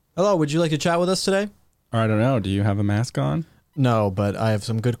Hello, would you like to chat with us today? I don't know. Do you have a mask on? No, but I have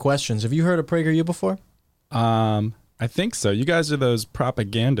some good questions. Have you heard of PragerU before? I think so. You guys are those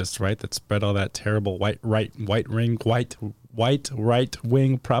propagandists, right? That spread all that terrible white right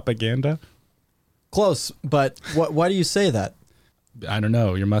wing propaganda. Close, but why do you say that? I don't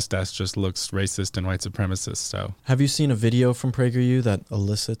know. Your mustache just looks racist and white supremacist. So Have you seen a video from PragerU that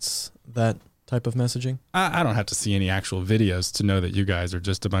elicits that type of messaging? I don't have to see any actual videos to know that you guys are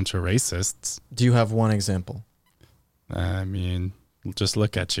just a bunch of racists. Do you have one example? I mean, just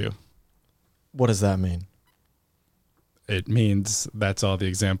look at you. What does that mean? It means that's all the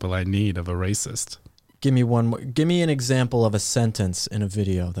example I need of a racist. Give me one more. Give me an example of a sentence in a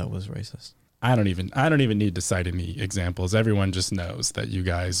video that was racist. I don't even need to cite any examples. Everyone just knows that you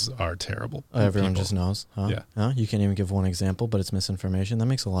guys are terrible. Everyone people. just knows, huh? Yeah. Huh? You can't even give one example, but it's misinformation. That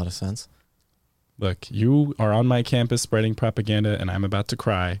makes a lot of sense. Look, you are on my campus spreading propaganda, and I'm about to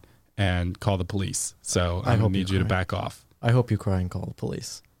cry and call the police. So I need you to back off. I hope you cry and call the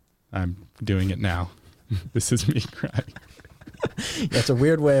police. I'm doing it now. This is me crying. That's a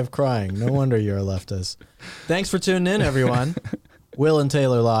weird way of crying. No wonder you're a leftist. Thanks for tuning in, everyone. Will and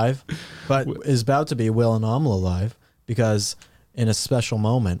Taylor live, but is about to be Will and Amla live, because in a special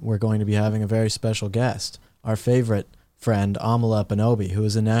moment, we're going to be having a very special guest, our favorite friend, Amala Epinobi, who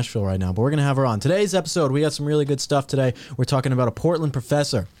is in Nashville right now. But we're going to have her on. Today's episode, we got some really good stuff today. We're talking about a Portland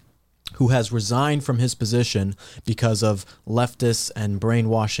professor who has resigned from his position because of leftists and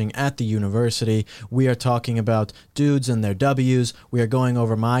brainwashing at the university. We are talking about dudes and their W's. We are going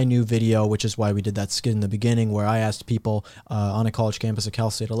over my new video, which is why we did that skit in the beginning, where I asked people on a college campus at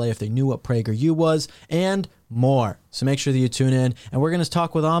Cal State LA if they knew what PragerU was, and more. So make sure that you tune in. And we're going to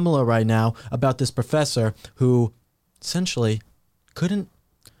talk with Amala right now about this professor who essentially didn't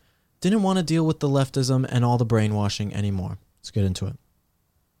want to deal with the leftism and all the brainwashing anymore. Let's get into it.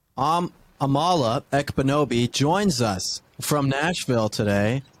 Amala Ekpanobi joins us from Nashville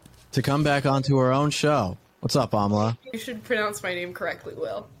today to come back onto her own show. What's up, Amala? You should pronounce my name correctly,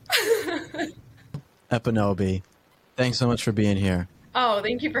 Will. Epinobi, thanks so much for being here. Oh,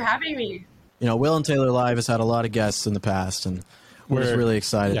 thank you for having me. You know, Will and Taylor Live has had a lot of guests in the past, and we're just really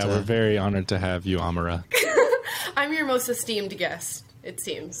excited. Yeah, we're very honored to have you, Amara. I'm your most esteemed guest, it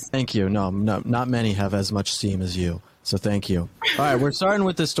seems. Thank you. No, not many have as much steam as you. So thank you. All right, we're starting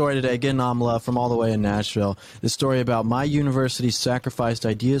with this story today, getting Amala from all the way in Nashville. This story about my university sacrificed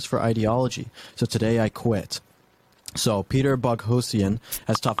ideas for ideology. So today I quit. So Peter Boghossian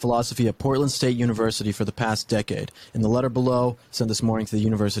has taught philosophy at Portland State University for the past decade. In the letter below, sent this morning to the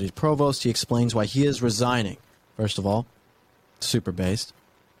university's provost, he explains why he is resigning. First of all, super based,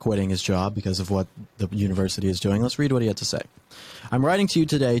 quitting his job because of what the university is doing. Let's read what he had to say. I'm writing to you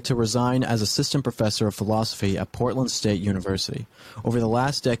today to resign as assistant professor of philosophy at Portland State University. Over the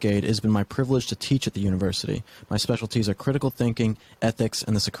last decade, it has been my privilege to teach at the university. My specialties are critical thinking, ethics,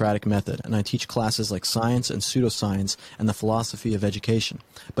 and the Socratic method, and I teach classes like science and pseudoscience and the philosophy of education.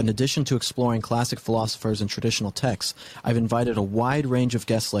 But in addition to exploring classic philosophers and traditional texts, I've invited a wide range of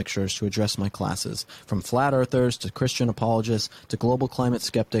guest lecturers to address my classes, from flat earthers to Christian apologists to global climate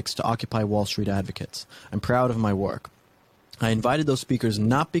skeptics to Occupy Wall Street advocates. I'm proud of my work. I invited those speakers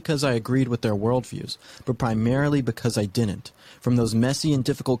not because I agreed with their worldviews, but primarily because I didn't. From those messy and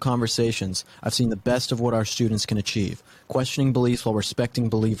difficult conversations, I've seen the best of what our students can achieve, questioning beliefs while respecting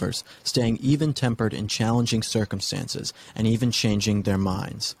believers, staying even-tempered in challenging circumstances, and even changing their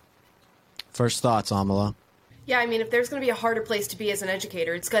minds. First thoughts, Amala? Yeah, I mean, if there's going to be a harder place to be as an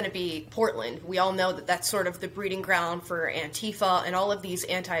educator, it's going to be Portland. We all know that that's sort of the breeding ground for Antifa and all of these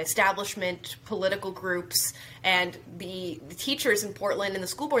anti-establishment political groups. And the teachers in Portland and the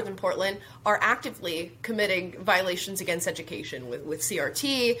school boards in Portland are actively committing violations against education with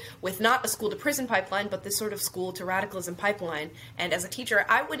CRT, with not a school-to-prison pipeline, but this sort of school-to-radicalism pipeline. And as a teacher,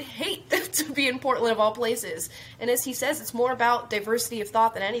 I would hate to be in Portland of all places. And as he says, it's more about diversity of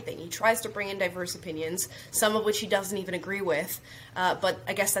thought than anything. He tries to bring in diverse opinions, some of which he doesn't even agree with, but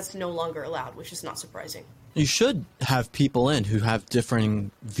I guess that's no longer allowed, which is not surprising. You should have people in who have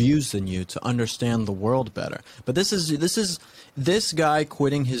differing views than you to understand the world better. But this guy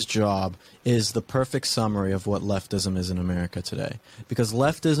quitting his job is the perfect summary of what leftism is in America today. Because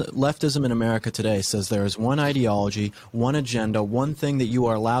leftism in America today says there is one ideology, one agenda, one thing that you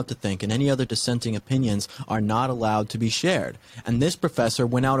are allowed to think, and any other dissenting opinions are not allowed to be shared. And this professor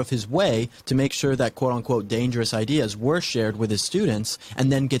went out of his way to make sure that quote-unquote dangerous ideas were shared with his students,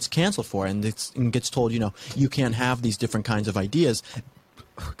 and then gets canceled for it and gets told, you can't have these different kinds of ideas,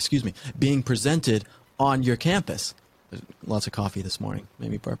 being presented on your campus. There's lots of coffee this morning,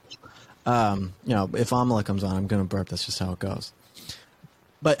 maybe burp. If Amala comes on, I'm going to burp. That's just how it goes.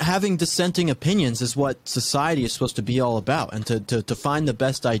 But having dissenting opinions is what society is supposed to be all about. And to find the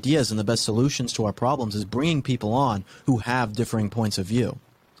best ideas and the best solutions to our problems is bringing people on who have differing points of view.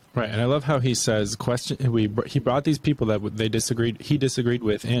 Right, and I love how he says he brought these people that he disagreed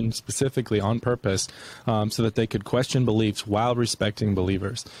with in specifically on purpose, so that they could question beliefs while respecting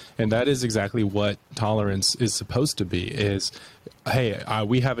believers, and that is exactly what tolerance is supposed to be. Is, hey,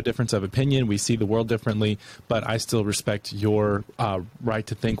 we have a difference of opinion, we see the world differently, but I still respect your right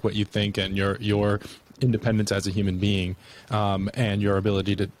to think what you think and your independence as a human being, and your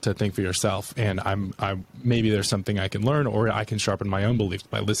ability to think for yourself. And I'm maybe there's something I can learn, or I can sharpen my own beliefs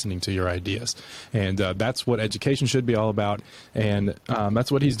by listening to your ideas. And that's what education should be all about. And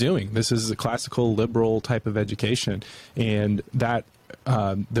that's what he's doing. This is a classical liberal type of education, and that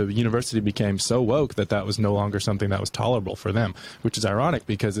the university became so woke that was no longer something that was tolerable for them, which is ironic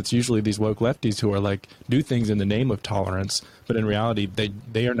because it's usually these woke lefties who are like do things in the name of tolerance, but in reality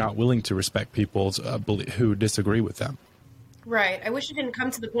they are not willing to respect people's who disagree with them. Right. I wish it didn't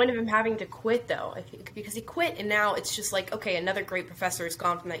come to the point of him having to quit, though, I think, because he quit, and now it's just like, okay, another great professor has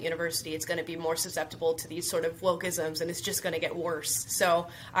gone from that university. It's going to be more susceptible to these sort of wokeisms, and it's just going to get worse. So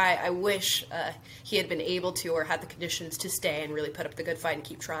I wish he had been able to, or had the conditions to stay and really put up the good fight and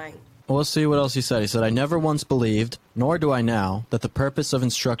keep trying. Well, let's see what else he said. He said, I never once believed, nor do I now, that the purpose of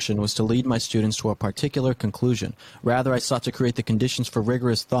instruction was to lead my students to a particular conclusion. Rather, I sought to create the conditions for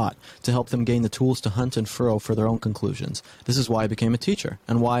rigorous thought, to help them gain the tools to hunt and furrow for their own conclusions. This is why I became a teacher,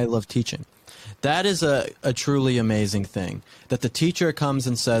 and why I love teaching. That is a truly amazing thing, that the teacher comes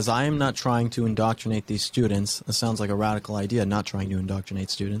and says, I am not trying to indoctrinate these students. That sounds like a radical idea, not trying to indoctrinate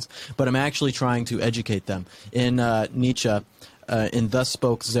students, but I'm actually trying to educate them. In Nietzsche, in Thus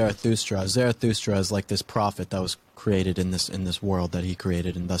Spoke Zarathustra. Zarathustra is like this prophet that was created in this world that he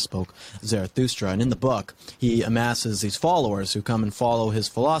created, and Thus Spoke Zarathustra. And in the book, he amasses these followers who come and follow his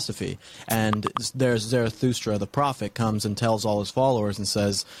philosophy. And there's Zarathustra, the prophet, comes and tells all his followers and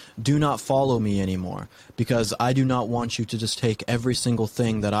says, do not follow me anymore, because I do not want you to just take every single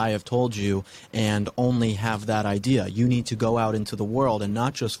thing that I have told you and only have that idea. You need to go out into the world and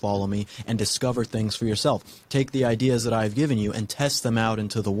not just follow me and discover things for yourself. Take the ideas that I've given you and test them out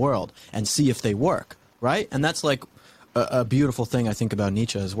into the world and see if they work. Right? And that's like a beautiful thing I think about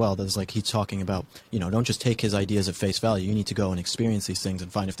Nietzsche as well. That's like he's talking about, don't just take his ideas at face value. You need to go and experience these things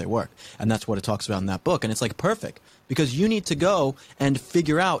and find if they work. And that's what it talks about in that book. And it's like perfect, because you need to go and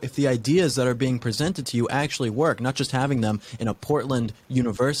figure out if the ideas that are being presented to you actually work, not just having them in a Portland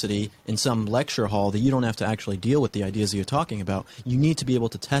university in some lecture hall that you don't have to actually deal with the ideas that you're talking about. You need to be able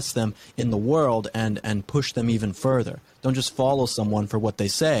to test them in the world and push them even further. Don't just follow someone for what they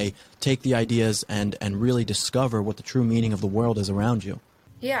say. Take the ideas and really discover what the true meaning of the world is around you.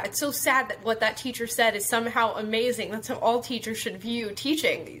 Yeah, it's so sad that what that teacher said is somehow amazing. That's how all teachers should view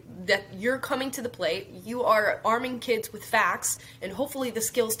teaching, that you're coming to the plate, you are arming kids with facts and hopefully the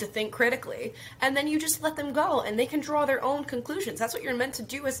skills to think critically, and then you just let them go and they can draw their own conclusions. That's what you're meant to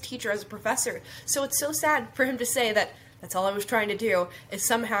do as a teacher, as a professor. So it's so sad for him to say that that's all I was trying to do is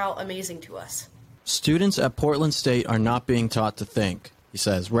somehow amazing to us. Students at Portland State are not being taught to think, he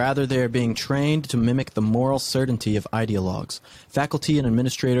says. Rather, they are being trained to mimic the moral certainty of ideologues. Faculty and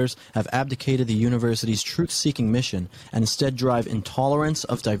administrators have abdicated the university's truth-seeking mission and instead drive intolerance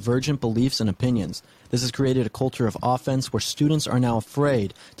of divergent beliefs and opinions. This has created a culture of offense where students are now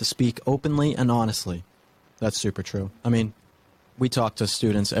afraid to speak openly and honestly. That's super true. I mean, we talk to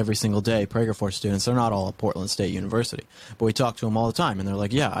students every single day, Prager Force students. They're not all at Portland State University, but we talk to them all the time, and they're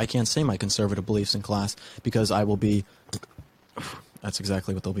like, yeah, I can't say my conservative beliefs in class because I will be... That's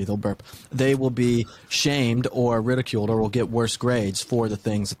exactly what they'll be. They'll burp. They will be shamed or ridiculed or will get worse grades for the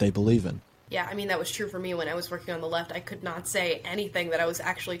things that they believe in. Yeah, I mean, that was true for me when I was working on the left. I could not say anything that I was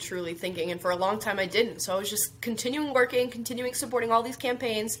actually truly thinking, and for a long time I didn't. So I was just continuing working, continuing supporting all these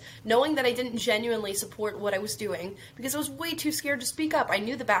campaigns, knowing that I didn't genuinely support what I was doing because I was way too scared to speak up. I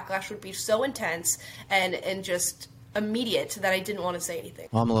knew the backlash would be so intense and just immediate that I didn't want to say anything.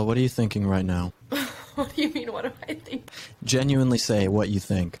 Amala, what are you thinking right now? What do you mean, what do I think? Genuinely say what you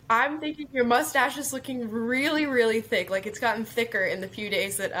think. I'm thinking your mustache is looking really, really thick. Like it's gotten thicker in the few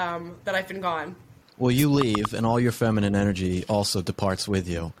days that I've been gone. Well, you leave, and all your feminine energy also departs with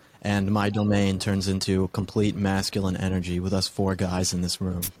you. And my domain turns into complete masculine energy with us four guys in this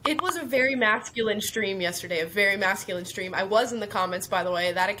room. It was a very masculine stream yesterday, a very masculine stream. I was in the comments, by the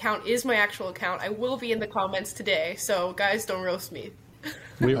way. That account is my actual account. I will be in the comments today, so guys, don't roast me.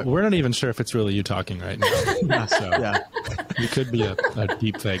 We're not even sure if it's really you talking right now. So yeah. You could be a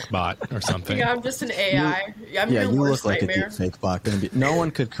deep fake bot or something. Yeah, I'm just an AI. I'm your you worst look like nightmare. a deep fake bot. No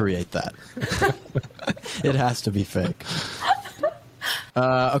one could create that. It has to be fake.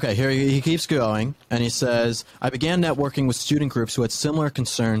 Okay, here he keeps going, and he says, I began networking with student groups who had similar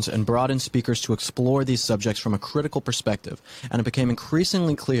concerns and brought in speakers to explore these subjects from a critical perspective, and it became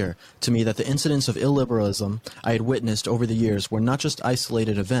increasingly clear to me that the incidents of illiberalism I had witnessed over the years were not just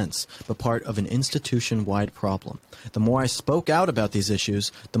isolated events, but part of an institution-wide problem. The more I spoke out about these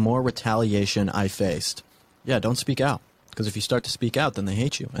issues, the more retaliation I faced. Yeah, don't speak out, because if you start to speak out, then they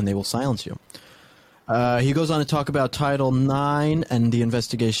hate you, and they will silence you. He goes on to talk about Title IX and the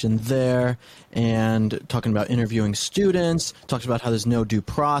investigation there, and talking about interviewing students, talks about how there's no due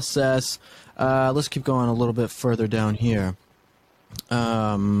process. Let's keep going a little bit further down here.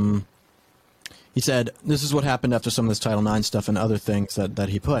 He said, this is what happened after some of this Title IX stuff and other things that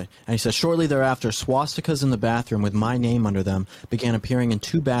he put. And he says, shortly thereafter, swastikas in the bathroom with my name under them began appearing in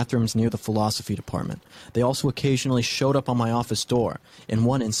 2 bathrooms near the philosophy department. They also occasionally showed up on my office door, in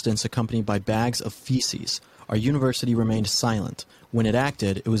one instance accompanied by bags of feces. Our university remained silent. When it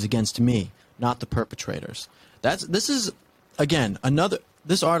acted, it was against me, not the perpetrators. This is, again,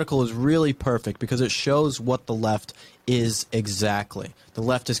 this article is really perfect because it shows what the left is exactly. The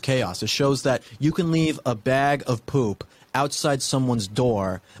left is chaos. It shows that you can leave a bag of poop outside someone's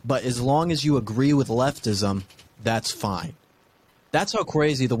door, but as long as you agree with leftism, that's fine. That's how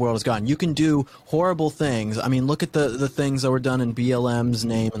crazy the world has gotten. You can do horrible things. I mean, look at the things that were done in BLM's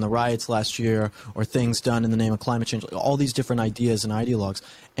name in the riots last year, or things done in the name of climate change, all these different ideas and ideologues.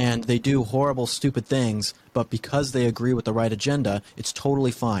 And they do horrible, stupid things, but because they agree with the right agenda, it's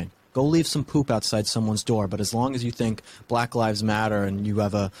totally fine. Go leave some poop outside someone's door, but as long as you think Black Lives Matter and you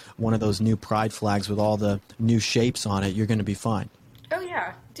have one of those new pride flags with all the new shapes on it, you're going to be fine. Oh,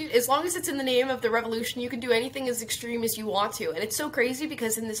 yeah. Dude, as long as it's in the name of the revolution, you can do anything as extreme as you want to. And it's so crazy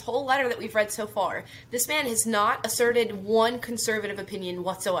because in this whole letter that we've read so far, this man has not asserted one conservative opinion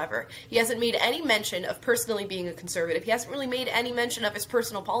whatsoever. He hasn't made any mention of personally being a conservative. He hasn't really made any mention of his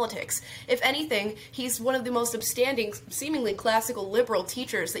personal politics. If anything, he's one of the most upstanding, seemingly classical liberal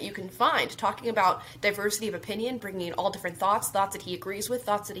teachers that you can find, talking about diversity of opinion, bringing in all different thoughts that he agrees with,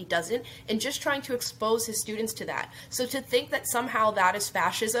 thoughts that he doesn't, and just trying to expose his students to that. So to think that somehow that is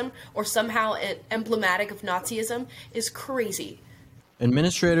fascism or somehow emblematic of Nazism is crazy.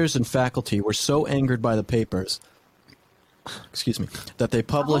 Administrators and faculty were so angered by the papers, that they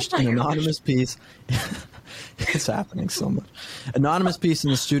published an anonymous piece. It's happening so much. Anonymous piece in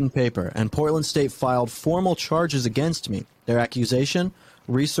the student paper, and Portland State filed formal charges against me. Their accusation?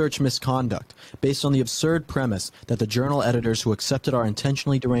 Research misconduct, based on the absurd premise that the journal editors who accepted our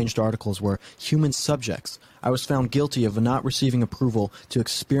intentionally deranged articles were human subjects. I was found guilty of not receiving approval to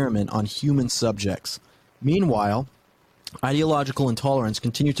experiment on human subjects. Meanwhile, ideological intolerance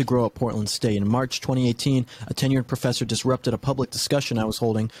continued to grow at Portland State. In March 2018, a tenured professor disrupted a public discussion I was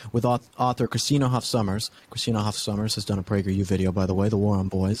holding with author Christina Hoff Sommers. Christina Hoff Sommers has done a PragerU video, by the way, The War on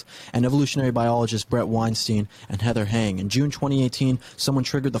Boys, and evolutionary biologist Brett Weinstein and Heather Hang. In June 2018, someone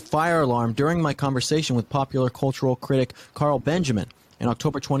triggered the fire alarm during my conversation with popular cultural critic Carl Benjamin. In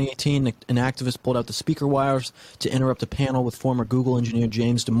October 2018, an activist pulled out the speaker wires to interrupt a panel with former Google engineer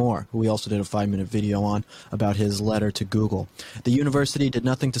James Damore, who we also did a 5-minute video on about his letter to Google. The university did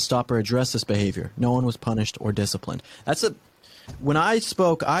nothing to stop or address this behavior. No one was punished or disciplined. When I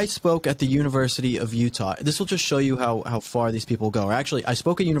spoke at the University of Utah. This will just show you how far these people go. Or actually, I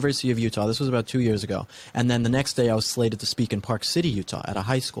spoke at University of Utah. This was about 2 years ago. And then the next day I was slated to speak in Park City, Utah at a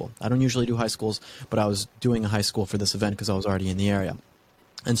high school. I don't usually do high schools, but I was doing a high school for this event because I was already in the area.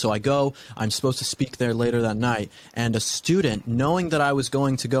 And so I go, I'm supposed to speak there later that night, and a student, knowing that I was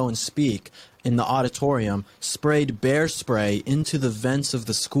going to go and speak in the auditorium, sprayed bear spray into the vents of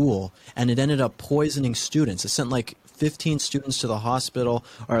the school, and it ended up poisoning students. It sent like 15 students to the hospital,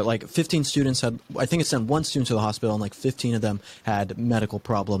 or like 15 students had, I think it sent 1 student to the hospital, and like 15 of them had medical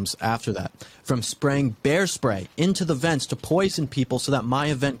problems after that. From spraying bear spray into the vents to poison people so that my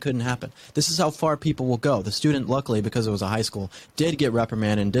event couldn't happen. This is how far people will go. The student, luckily, because it was a high school, did get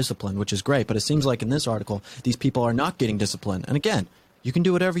reprimanded and disciplined, which is great, but it seems like in this article, these people are not getting disciplined. And again, you can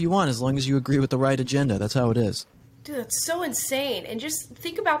do whatever you want as long as you agree with the right agenda. That's how it is. Dude, that's so insane. And just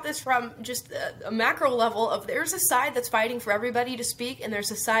think about this from just a macro level of there's a side that's fighting for everybody to speak, and there's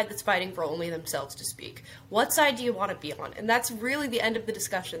a side that's fighting for only themselves to speak. What side do you want to be on? And that's really the end of the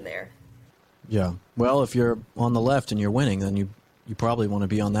discussion there. Yeah. Well, if you're on the left and you're winning, then you probably want to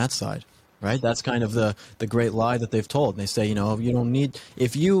be on that side, right? That's kind of the great lie that they've told. And they say, you don't need,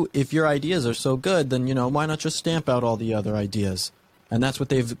 if your ideas are so good, then, why not just stamp out all the other ideas? And that's what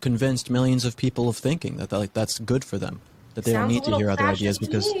they've convinced millions of people of thinking, that's good for them, that they don't need to hear other ideas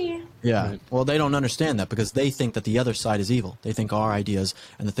because Yeah. Right. Well, they don't understand that because they think that the other side is evil. They think our ideas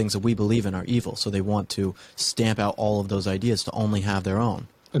and the things that we believe in are evil. So they want to stamp out all of those ideas to only have their own.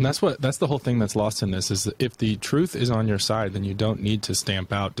 And that's the whole thing that's lost in this is that if the truth is on your side, then you don't need to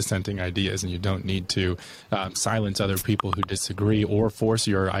stamp out dissenting ideas, and you don't need to silence other people who disagree, or force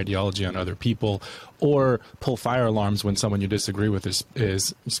your ideology on other people, or pull fire alarms when someone you disagree with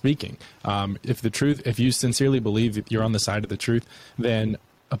is speaking. If you sincerely believe that you're on the side of the truth, then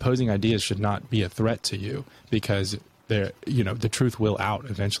opposing ideas should not be a threat to you, because the truth will out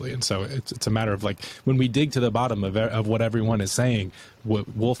eventually. And so it's a matter of, like, when we dig to the bottom of what everyone is saying,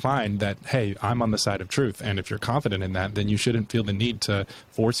 we'll find that, hey, I'm on the side of truth. And if you're confident in that, then you shouldn't feel the need to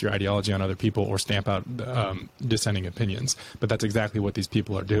force your ideology on other people or stamp out dissenting opinions. But that's exactly what these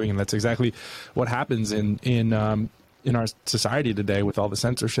people are doing. And that's exactly what happens in our society today with all the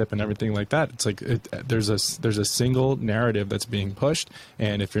censorship and everything like that. It's like there's a single narrative that's being pushed,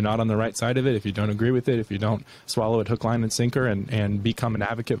 and if you're not on the right side of it, if you don't agree with it, if you don't swallow it hook, line, and sinker and become an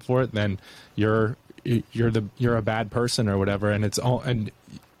advocate for it, then you're a bad person or whatever. And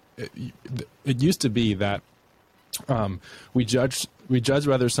it used to be that we judge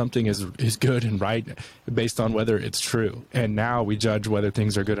whether something is good and right based on whether it's true, and now we judge whether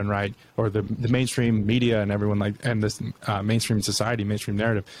things are good and right, or the mainstream media and everyone and this mainstream society, mainstream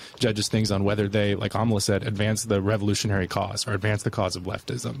narrative judges things on whether they, like Amla said, advance the revolutionary cause or advance the cause of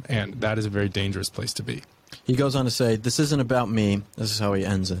leftism, and that is a very dangerous place to be. He goes on to say, this isn't about me. This is how he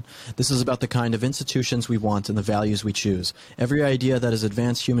ends it. This is about the kind of institutions we want and the values we choose. Every idea that has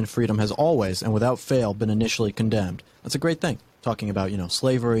advanced human freedom has always, and without fail, been initially condemned. That's a great thing. Talking about,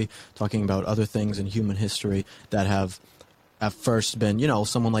 slavery, talking about other things in human history that have at first been,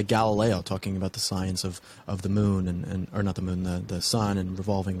 someone like Galileo talking about the science of the moon or not the moon, the sun, and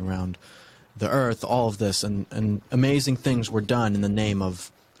revolving around the earth. All of this and amazing things were done in the name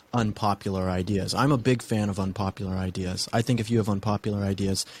of unpopular ideas. I'm a big fan of unpopular ideas. I think if you have unpopular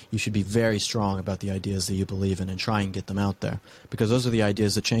ideas, you should be very strong about the ideas that you believe in and try and get them out there, because those are the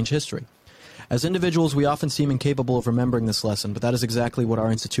ideas that change history. As individuals, we often seem incapable of remembering this lesson, but that is exactly what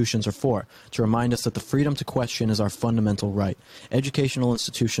our institutions are for, to remind us that the freedom to question is our fundamental right. Educational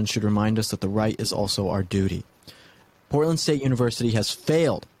institutions should remind us that the right is also our duty. Portland State University has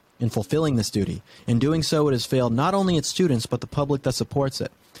failed in fulfilling this duty. In doing so, it has failed not only its students, but the public that supports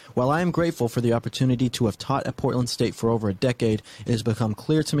it. While I am grateful for the opportunity to have taught at Portland State for over a decade, it has become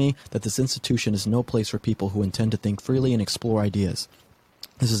clear to me that this institution is no place for people who intend to think freely and explore ideas.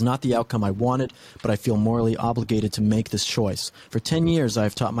 This is not the outcome I wanted, but I feel morally obligated to make this choice. For 10 years, I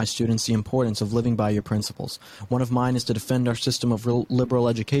have taught my students the importance of living by your principles. One of mine is to defend our system of liberal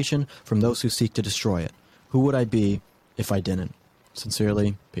education from those who seek to destroy it. Who would I be if I didn't?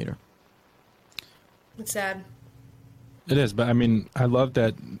 Sincerely, Peter. It's sad. It is, but I mean, I love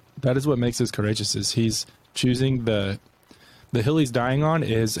that. That is what makes us courageous. Is he's choosing the hill he's dying on.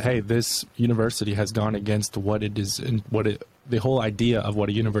 Is, hey, this university has gone against what it is and the whole idea of what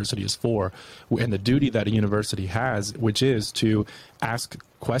a university is for, and the duty that a university has, which is to ask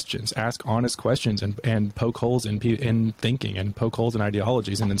questions, ask honest questions, and poke holes in thinking and poke holes in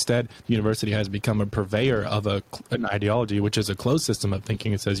ideologies. And instead, the university has become a purveyor of an ideology, which is a closed system of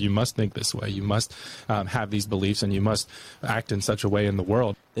thinking. It says you must think this way, you must have these beliefs, and you must act in such a way in the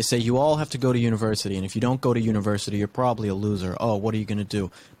world. They say you all have to go to university, and if you don't go to university, you're probably a loser. Oh, what are you going to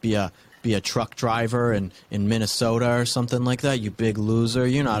do? Be a truck driver in Minnesota or something like that? You big loser.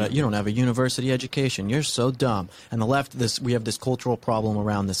 You don't have a university education. You're so dumb. And the left, we have this cultural problem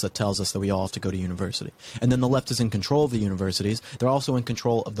around this that tells us that we all have to go to university. And then the left is in control of the universities. They're also in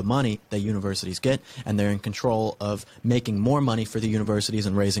control of the money that universities get, and they're in control of making more money for the universities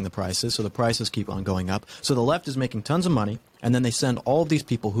and raising the prices. So the prices keep on going up. So the left is making tons of money, and then they send all of these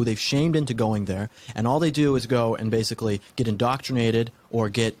people who they've shamed into going there, and all they do is go and basically get indoctrinated or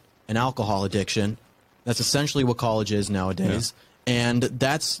get an alcohol addiction. That's essentially what college is nowadays. Yeah. And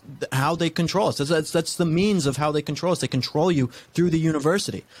that's how they control us. That's the means of how they control us. They control you through the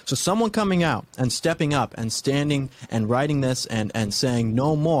university. So someone coming out and stepping up and standing and writing this and saying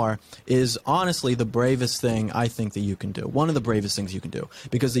no more is honestly the bravest thing I think that you can do. One of the bravest things you can do.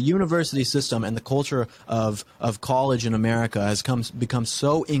 Because the university system and the culture of college in America has become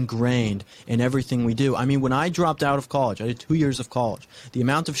so ingrained in everything we do. I mean, when I dropped out of college, I did 2 years of college, the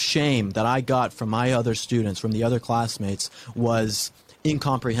amount of shame that I got from my other students, from the other classmates, was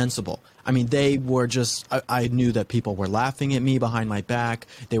incomprehensible. I mean, they were just, I knew that people were laughing at me behind my back.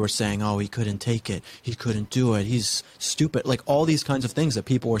 They were saying, oh, he couldn't take it. He couldn't do it. He's stupid. Like all these kinds of things that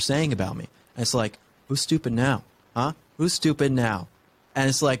people were saying about me. And it's like, who's stupid now? Huh? Who's stupid now? And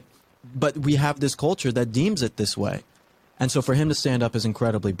it's like, but we have this culture that deems it this way. And so for him to stand up is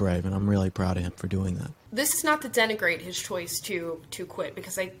incredibly brave, and I'm really proud of him for doing that. This is not to denigrate his choice to quit,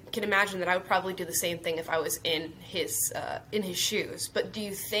 because I can imagine that I would probably do the same thing if I was in his shoes. But do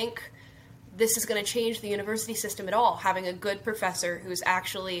you think this is going to change the university system at all, having a good professor who's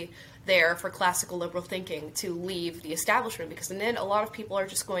actually there for classical liberal thinking to leave the establishment? Because then a lot of people are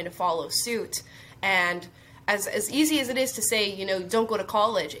just going to follow suit. And as easy as it is to say, don't go to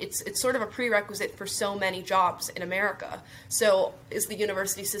college, it's sort of a prerequisite for so many jobs in America. So is the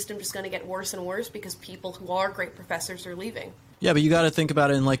university system just going to get worse and worse because people who are great professors are leaving? Yeah, but you got to think about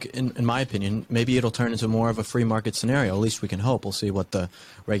it in my opinion, maybe it'll turn into more of a free market scenario. At least we can hope. We'll see what the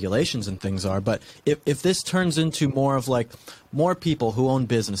regulations and things are. But if this turns into more of more people who own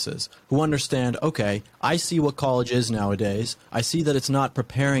businesses, who understand, okay, I see what college is nowadays. I see that it's not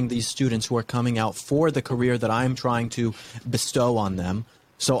preparing these students who are coming out for the career that I'm trying to bestow on them.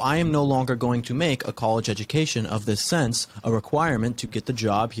 So I am no longer going to make a college education of this sense a requirement to get the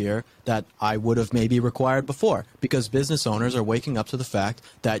job here that I would have maybe required before, because business owners are waking up to the fact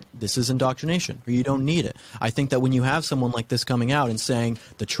that this is indoctrination, or you don't need it. I think that when you have someone like this coming out and saying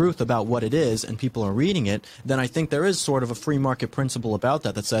the truth about what it is and people are reading it, then I think there is sort of a free market principle about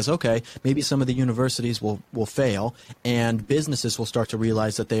that says, okay, maybe some of the universities will fail and businesses will start to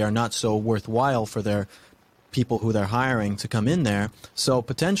realize that they are not so worthwhile for their people who they're hiring to come in there. So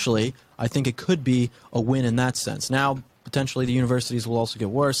potentially, I think it could be a win in that sense. Now, potentially the universities will also get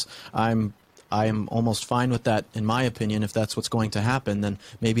worse. I am almost fine with that, in my opinion. If that's what's going to happen, then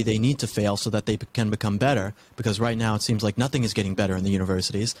maybe they need to fail so that they can become better, because right now it seems like nothing is getting better in the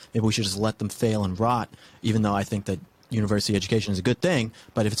universities. Maybe we should just let them fail and rot, even though I think that university education is a good thing,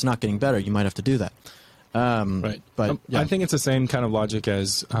 but if it's not getting better, you might have to do that. Right. But yeah. I think it's the same kind of logic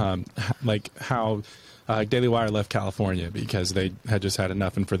as how Daily Wire left California because they had just had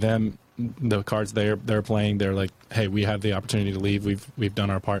enough, and for them, the cards they're playing, they're like, hey, we have the opportunity to leave. We've done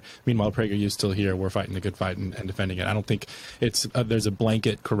our part. Meanwhile, PragerU's still here. We're fighting the good fight and defending it. I don't think it's there's a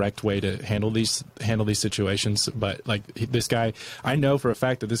blanket correct way to handle these situations. But this guy, I know for a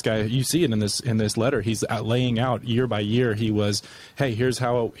fact that this guy, you see it in this letter. He's laying out year by year. He was, hey, here's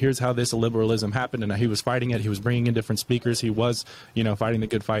how this illiberalism happened, and he was fighting it. He was bringing in different speakers. He was fighting the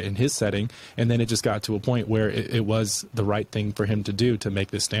good fight in his setting, and then it just got to a point where it was the right thing for him to do to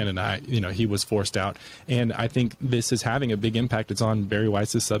make this stand. And he was forced out, and I think this is having a big impact. It's on Bari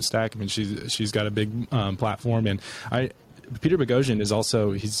Weiss's Substack. I mean, she's got a big platform, and Peter Boghossian is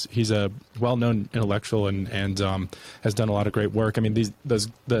also he's a well-known intellectual and has done a lot of great work. I mean,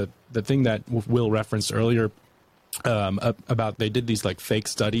 the thing that Will referenced earlier about they did these fake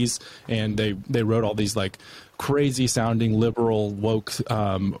studies, and they wrote all these crazy sounding liberal woke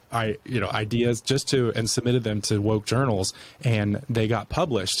ideas and submitted them to woke journals, and they got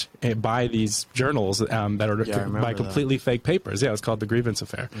published by these journals that are by completely fake papers. Yeah, it's called The Grievance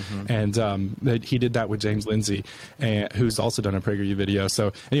Affair. Mm-hmm. And he did that with James Lindsay, who's also done a PragerU video.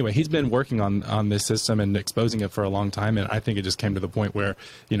 So anyway, he's been working on this system and exposing it for a long time, and I think it just came to the point where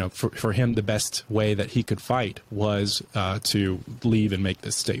for him the best way that he could fight was to leave and make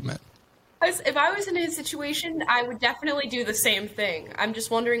this statement. If I was in his situation, I would definitely do the same thing. I'm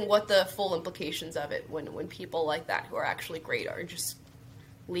just wondering what the full implications of it when people like that who are actually great are just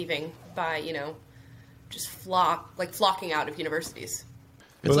leaving by, just flocking out of universities.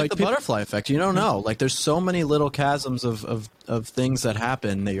 It's like the butterfly effect. You don't know. There's so many little chasms of things that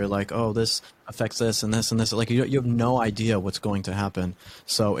happen that you're like, oh, this affects this and this and this. You have no idea what's going to happen.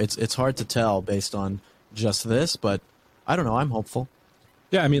 So it's hard to tell based on just this, but I don't know. I'm hopeful.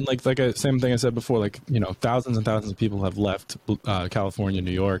 Yeah, I mean, same thing I said before. Thousands and thousands of people have left California, New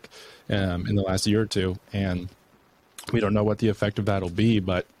York, in the last year or two, and we don't know what the effect of that will be.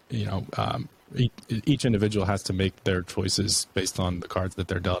 But each individual has to make their choices based on the cards that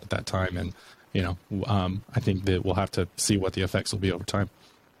they're dealt at that time, and I think that we'll have to see what the effects will be over time.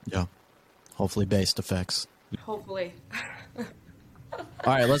 Yeah, hopefully based effects. Hopefully. All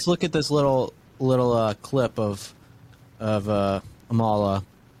right, let's look at this little clip of Amala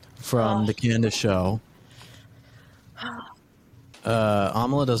from the Candace Show.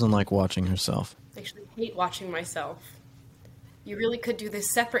 Amala doesn't like watching herself. I actually hate watching myself. You really could do this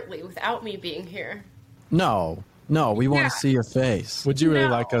separately without me being here. No, we want to see your face. Would you really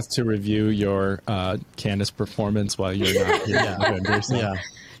like us to review your Candace performance while you're not here? Yeah.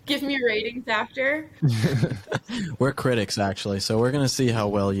 Give me ratings after. We're critics, actually, so we're going to see how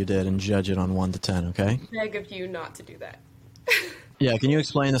well you did and judge it on 1 to 10, okay? I beg of you not to do that. Yeah, can you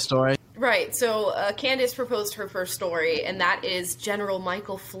explain the story? Right. So Candace proposed her first story, and that is General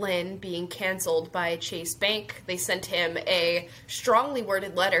Michael Flynn being canceled by Chase Bank. They sent him a strongly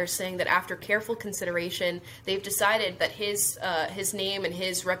worded letter saying that after careful consideration, they've decided that his name and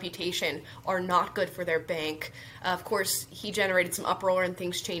his reputation are not good for their bank. Of course, he generated some uproar and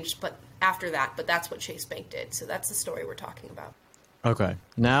things changed, but after that, but that's what Chase Bank did. So that's the story we're talking about. Okay.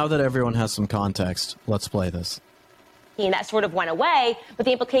 Now that everyone has some context, let's play this. And that sort of went away, but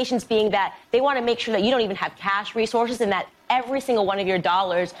the implications being that they want to make sure that you don't even have cash resources and that every single one of your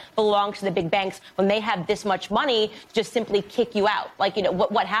dollars belongs to the big banks when they have this much money to just simply kick you out. Like, you know,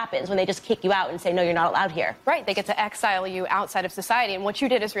 what happens when they just kick you out and say, no, you're not allowed here? Right. They get to exile you outside of society. And what you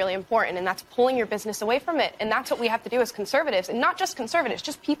did is really important, and that's pulling your business away from it. And that's what we have to do as conservatives, and not just conservatives,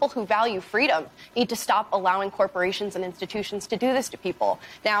 just people who value freedom need to stop allowing corporations and institutions to do this to people.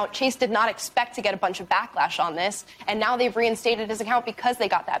 Now, Chase did not expect to get a bunch of backlash on this, and now they've reinstated his account because they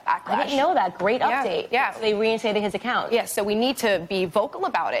got that backlash. I didn't know that. Great update. Yeah. So they reinstated his account. Yes, so we need to be vocal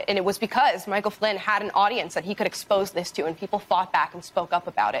about it. And it was because Michael Flynn had an audience that he could expose this to, and people fought back and spoke up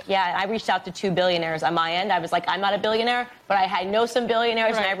about it. Yeah, and I reached out to 2 billionaires on my end. I was like, I'm not a billionaire, but I know some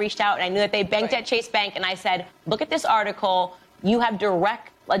billionaires, Right. and I reached out, and I knew that they banked at Chase Bank, and I said, look at this article. You have a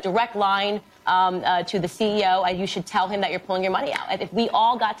direct line to the CEO, and you should tell him that you're pulling your money out. And if we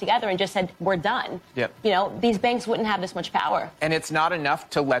all got together and just said, we're done, Yep. you know, these banks wouldn't have this much power. And it's not enough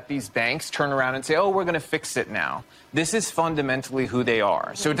to let these banks turn around and say, oh, we're going to fix it now. This is fundamentally who they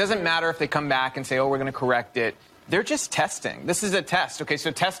are. So it doesn't matter if they come back and say, oh, we're going to correct it. They're just testing. This is a test. Okay,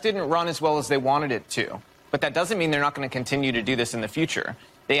 so test didn't run as well as they wanted it to. But that doesn't mean they're not going to continue to do this in the future.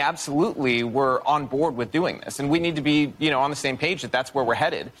 They absolutely were on board with doing this. And we need to be, on the same page that that's where we're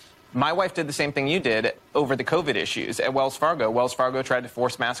headed. My wife did the same thing you did over the COVID issues at Wells Fargo. Wells Fargo tried to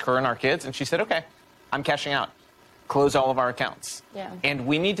force mask her and our kids, and she said, okay, I'm cashing out. Close all of our accounts. Yeah. And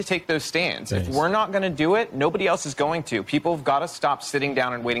we need to take those stands. Thanks. If we're not going to do it, nobody else is going to. People have got to stop sitting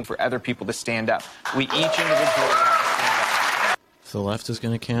down and waiting for other people to stand up. We each individually have to stand up. If the left is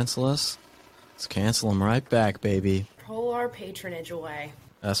going to cancel us, let's cancel them right back, baby. Pull our patronage away.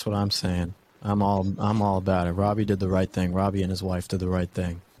 That's what I'm saying. I'm all about it. Robbie did the right thing. Robbie and his wife did the right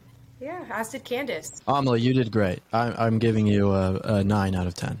thing. Yeah, as did Candace. Amla, you did great. I'm giving you a 9 out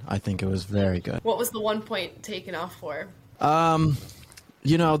of 10. I think it was very good. What was the 1 point taken off for?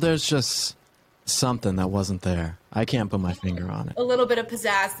 There's just something that wasn't there. I can't put my finger on it. A little bit of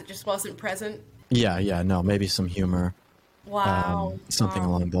pizzazz that just wasn't present. Yeah, no, maybe some humor. Wow. Something Wow.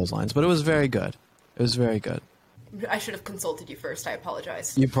 along those lines. But it was very good. It was very good. I should have consulted you first. I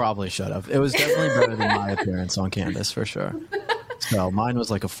apologize. You probably should have. It was definitely better than my appearance on Candace, for sure. So mine was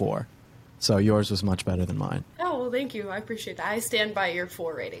like a 4. So yours was much better than mine. Oh, well, thank you. I appreciate that. I stand by your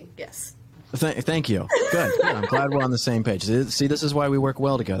 4 rating. Yes. Thank you. Good. I'm glad we're on the same page. See, this is why we work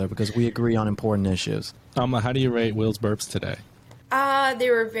well together, because we agree on important issues. How do you rate Will's burps today? They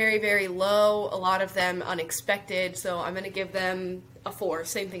were very, very low. A lot of them unexpected. So I'm going to give them a 4.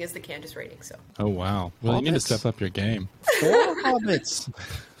 Same thing as the Candace rating. So. Oh, wow. Well, you need to Hobbits? step up your game. 4 hobbits.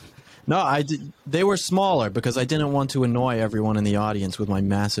 No, I did. They were smaller because I didn't want to annoy everyone in the audience with my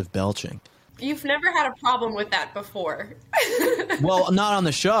massive belching. You've never had a problem with that before. Well, not on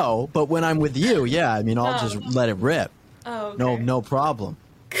the show, but when I'm with you, yeah. I mean, I'll just let it rip. Oh, okay. No problem.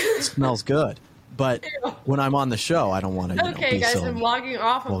 It smells good. But when I'm on the show, I don't want to. Okay, be guys, so I'm logging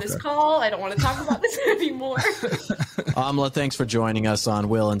off of this vulgar. call. I don't want to talk about this anymore. Amla, thanks for joining us on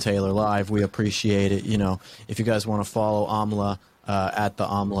Will and Taylor Live. We appreciate it. If you guys want to follow Amla at the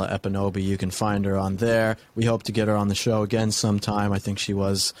Amla Epinobi, you can find her on there. We hope to get her on the show again sometime. I think she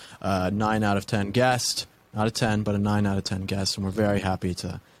was a 9 out of 10 guest. Not a 10, but a 9 out of 10 guest, and we're very happy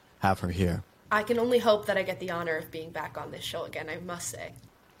to have her here. I can only hope that I get the honor of being back on this show again, I must say.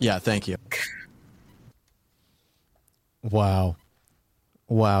 Yeah, thank you. Wow,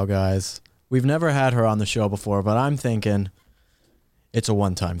 guys. We've never had her on the show before, but I'm thinking it's a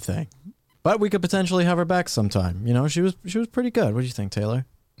one-time thing. But we could potentially have her back sometime. She was pretty good. What do you think, Taylor?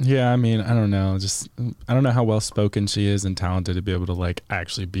 Yeah, I mean, I don't know. I don't know how well-spoken she is and talented to be able to,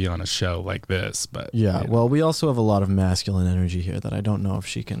 actually be on a show like this. But Yeah, well, we also have a lot of masculine energy here that I don't know if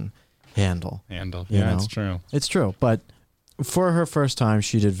she can handle. Yeah, it's true. It's true, but for her first time,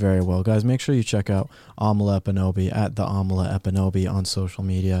 she did very well. Guys, make sure you check out Amla Epinobi at the Amla Epinobi on social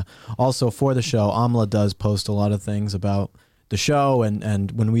media. Also, for the show, Amla does post a lot of things about the show,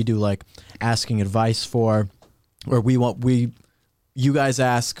 and when we do asking advice for, or we you guys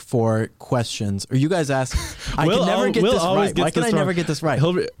ask for questions, or you guys ask. I can never get this right. Why can I never get this right?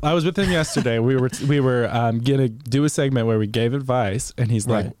 I was with him yesterday. We were gonna do a segment where we gave advice, and he's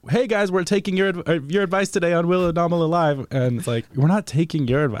like, "Hey guys, we're taking your advice today on Will Anomaly Live," and it's like, we're not taking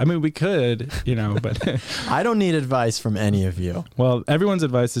your advice. I mean, we could, but I don't need advice from any of you. Well, everyone's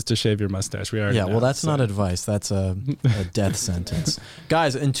advice is to shave your mustache. We already know, well, that's not advice. That's a death sentence,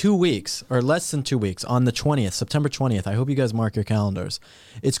 guys. In 2 weeks, or less than 2 weeks, on the 20th, September 20th. I hope you guys mark your calendars.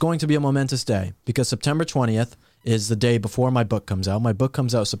 It's going to be a momentous day because September 20th is the day before my book comes out. My book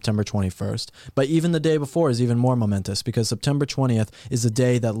comes out September 21st. But even the day before is even more momentous because September 20th is the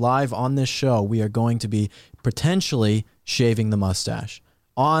day that live on this show we are going to be potentially shaving the mustache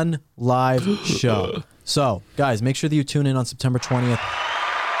on live show. So, guys, make sure that you tune in on September 20th.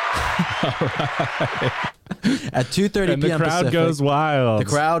 At 2:30 p.m. And the crowd Pacific, goes wild. The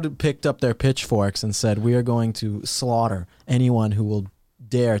crowd picked up their pitchforks and said, "We are going to slaughter anyone who will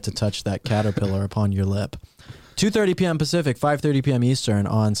dare to touch that caterpillar upon your lip." 2:30 p.m. Pacific, 5:30 p.m. Eastern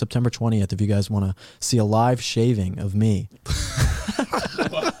on September 20th. If you guys want to see a live shaving of me,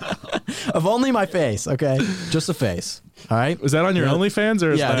 of only my face, okay, just the face. All right. Is that on your OnlyFans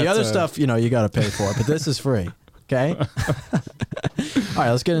or? The other stuff you got to pay for, but this is free. Okay. All right,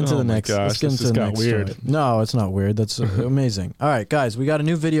 let's get into the next. Let's get into the next weird. Story. No, it's not weird. That's amazing. All right, guys, we got a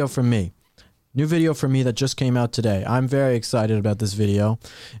new video from me. New video from me that just came out today. I'm very excited about this video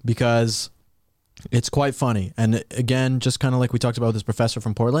because it's quite funny. And again, just kind of like we talked about with this professor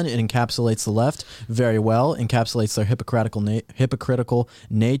from Portland, it encapsulates the left very well, encapsulates their hypocritical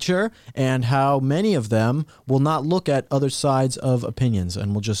nature, and how many of them will not look at other sides of opinions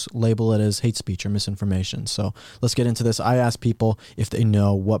and will just label it as hate speech or misinformation. So let's get into this. I asked people if they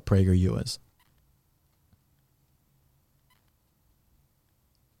know what PragerU is.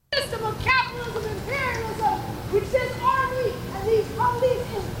 System of capitalism and imperialism, which says army and these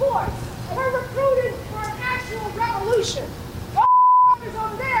police in force. We're recruited for an actual revolution. Those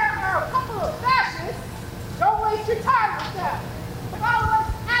over there are a couple of fascists. Don't waste your time with them. Follow us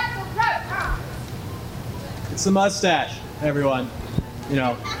at the Redcon. It's the mustache, everyone.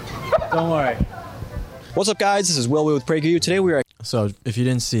 Don't worry. What's up, guys? This is Will with PragerU. Today we are... So, if you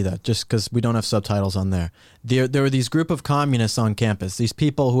didn't see that, just because we don't have subtitles on there were these group of communists on campus. These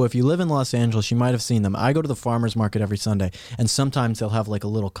people who, if you live in Los Angeles, you might have seen them. I go to the farmer's market every Sunday, and sometimes they'll have like a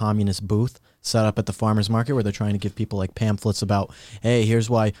little communist booth set up at the farmer's market where they're trying to give people like pamphlets about, hey, here's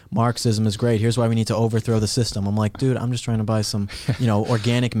why Marxism is great. Here's why we need to overthrow the system. I'm like, dude, I'm just trying to buy some,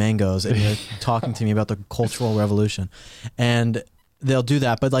 organic mangoes, and you're talking to me about the Cultural Revolution. And they'll do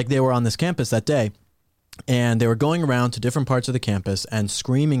that. But like they were on this campus that day, and they were going around to different parts of the campus and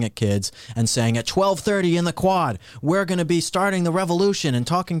screaming at kids and saying, at 12:30 in the quad, we're going to be starting the revolution and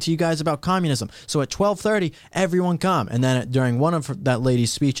talking to you guys about communism. So at 12:30, everyone come. And then during one of that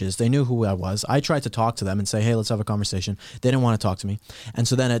lady's speeches, they knew who I was. I tried to talk to them and say, hey, let's have a conversation. They didn't want to talk to me. And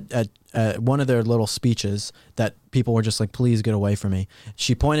so then at one of their little speeches that people were just like, please get away from me,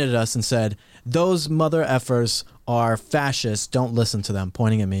 she pointed at us and said, those mother effers are fascists. Don't listen to them,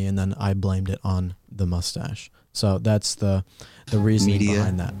 pointing at me. And then I blamed it on the mustache. So that's the reasoning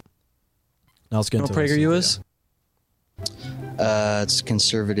behind that. Now let's get into PragerU is? It's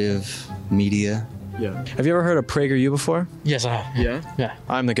conservative media. Yeah. Have you ever heard of PragerU before? Yes, I have. Yeah? Yeah.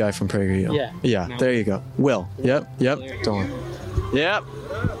 I'm the guy from PragerU. Yeah. Yeah, No. there you go. Will. Yep. Don't worry. Yep.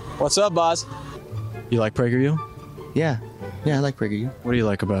 What's up, boss? You like PragerU? Yeah, I like PragerU. What do you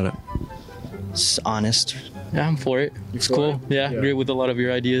like about it? It's honest. Yeah, I'm for it. It's cool. Yeah, agree with a lot of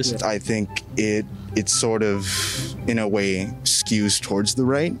your ideas. I think it sort of, in a way, skews towards the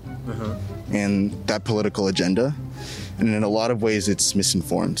right and that political agenda. And in a lot of ways, it's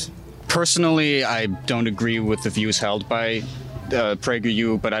misinformed. Personally, I don't agree with the views held by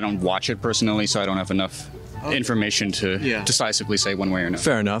PragerU, but I don't watch it personally, so I don't have enough information to decisively say one way or another.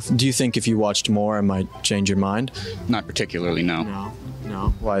 Fair enough. Do you think if you watched more, it might change your mind? Not particularly, no.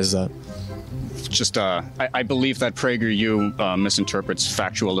 No. Why is that? Just, I believe that PragerU misinterprets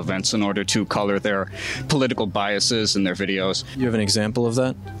factual events in order to color their political biases in their videos. You have an example of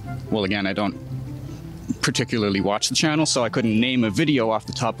that? Well, again, I don't particularly watch the channel, so I couldn't name a video off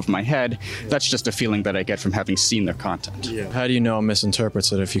the top of my head. That's just a feeling that I get from having seen their content. How do you know it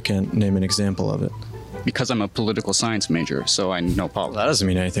misinterprets it if you can't name an example of it? Because I'm a political science major, so I know politics. That doesn't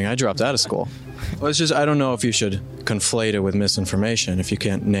mean anything. I dropped out of school. Well, it's just, I don't know if you should conflate it with misinformation if you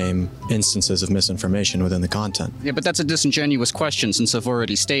can't name instances of misinformation within the content. Yeah, but that's a disingenuous question since I've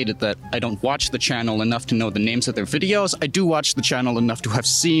already stated that I don't watch the channel enough to know the names of their videos. I do watch the channel enough to have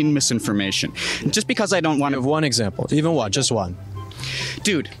seen misinformation. Just because I don't want to... One example. Even one. Just one.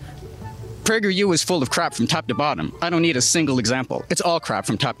 Dude, PragerU is full of crap from top to bottom. I don't need a single example. It's all crap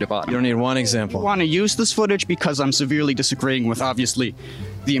from top to bottom. You don't need one example. I want to use this footage because I'm severely disagreeing with, obviously,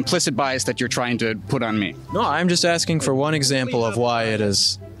 the implicit bias that you're trying to put on me. No, I'm just asking for one example of why it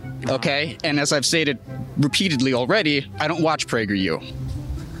is. Okay, and as I've stated repeatedly already, I don't watch PragerU.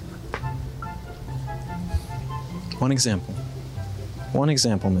 One example. One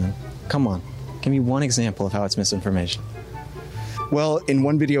example, man. Come on. Give me one example of how it's misinformation. Well, in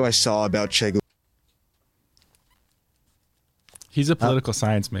one video I saw about Che Guevara. He's a political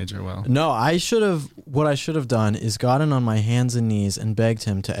science major, Will. No, what I should have done is gotten on my hands and knees and begged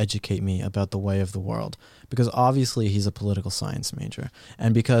him to educate me about the way of the world. Because obviously he's a political science major.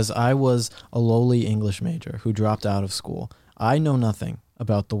 And because I was a lowly English major who dropped out of school, I know nothing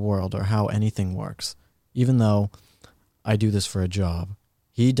about the world or how anything works. Even though I do this for a job,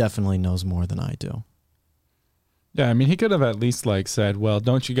 he definitely knows more than I do. Yeah, I mean, he could have at least like said, well,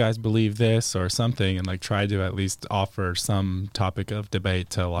 don't you guys believe this or something, and like try to at least offer some topic of debate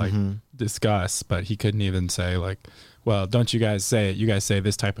to like discuss, but he couldn't even say like, well, don't you guys say it? You guys say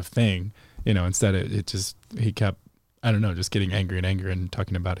this type of thing, you know, instead he kept, I don't know, just getting angry and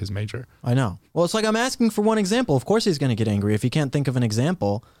talking about his major. I know. Well, it's like I'm asking for one example. Of course he's going to get angry if he can't think of an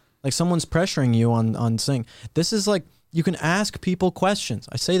example. Like someone's pressuring you on saying, this is like, you can ask people questions.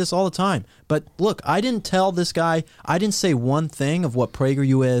 I say this all the time. But look, I didn't tell this guy, I didn't say one thing of what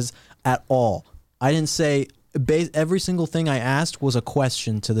PragerU is at all. I didn't say, every single thing I asked was a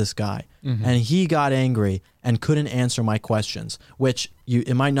question to this guy. Mm-hmm. And he got angry and couldn't answer my questions, which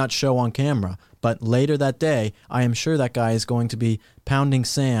it might not show on camera. But later that day, I am sure that guy is going to be pounding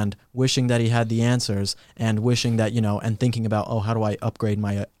sand, wishing that he had the answers and wishing that, and thinking about, how do I upgrade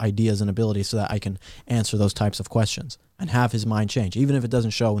my ideas and abilities so that I can answer those types of questions and have his mind change, even if it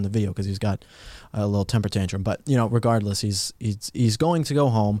doesn't show in the video because he's got a little temper tantrum. But, regardless, he's going to go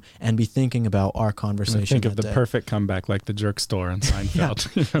home and be thinking about our conversation. Think of the perfect comeback like the jerk store in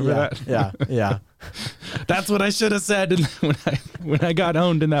Seinfeld. Remember that? Yeah. That's what I should have said when I got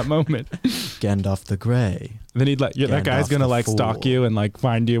owned in that moment. Gandalf the Grey. Then that guy's gonna like stalk you and like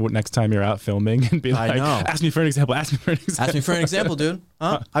find you next time you're out filming and be like, ask me for an example. Ask me for an example, dude.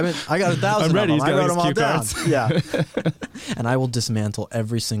 Huh? I got 1,000 I'm ready. of them. I wrote them all down. Cards. Yeah. And I will dismantle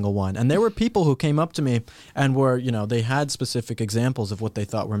every single one. And there were people who came up to me and were, they had specific examples of what they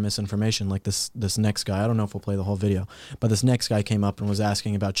thought were misinformation. Like this next guy. I don't know if we'll play the whole video, but this next guy came up and was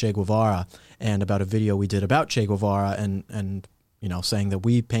asking about Che Guevara and about a video we did about Che Guevara and saying that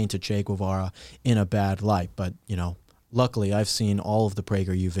we painted Che Guevara in a bad light. But, luckily I've seen all of the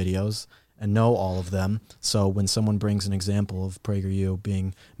PragerU videos and know all of them. So when someone brings an example of PragerU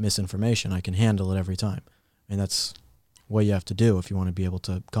being misinformation, I can handle it every time. And that's what you have to do if you want to be able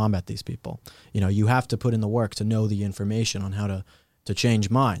to combat these people. You have to put in the work to know the information on how to change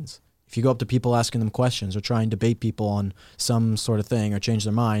minds. If you go up to people asking them questions or try and debate people on some sort of thing or change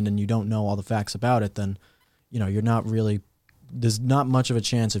their mind and you don't know all the facts about it, then, you're not really... There's not much of a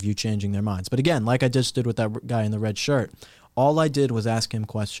chance of you changing their minds. But again, like I just did with that guy in the red shirt, all I did was ask him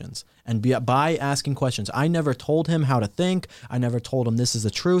questions. And by asking questions, I never told him how to think. I never told him this is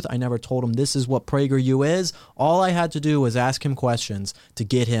the truth. I never told him this is what PragerU is. All I had to do was ask him questions to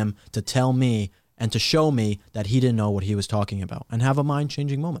get him to tell me and to show me that he didn't know what he was talking about and have a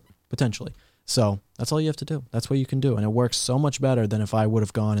mind-changing moment, potentially. So that's all you have to do. That's what you can do. And it works so much better than if I would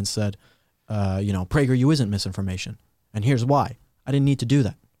have gone and said, PragerU isn't misinformation. And here's why. I didn't need to do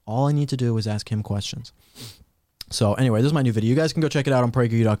that. All I need to do is ask him questions. So anyway, this is my new video. You guys can go check it out on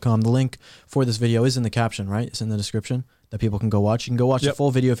PragerU.com. The link for this video is in the caption, right? It's in the description that people can go watch. You can go watch the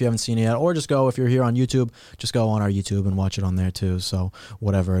full video if you haven't seen it yet, or just go, if you're here on YouTube, just go on our YouTube and watch it on there too. So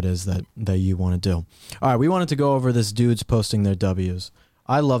whatever it is that you want to do. All right, we wanted to go over this dudes posting their W's.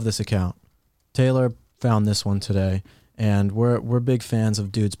 I love this account. Taylor found this one today, and we're big fans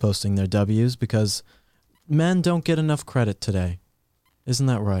of dudes posting their W's because men don't get enough credit today. Isn't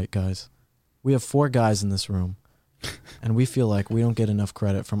that right, guys? We have 4 guys in this room, and we feel like we don't get enough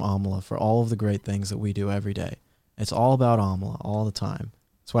credit from Amala for all of the great things that we do every day. It's all about Amala all the time.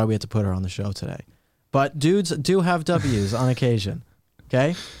 That's why we had to put her on the show today. But dudes do have W's on occasion,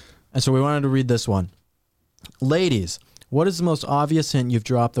 okay? And so we wanted to read this one. Ladies, what is the most obvious hint you've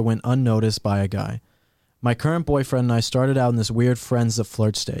dropped that went unnoticed by a guy? My current boyfriend and I started out in this weird friends that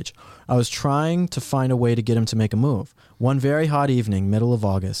flirt stage. I was trying to find a way to get him to make a move. One very hot evening, middle of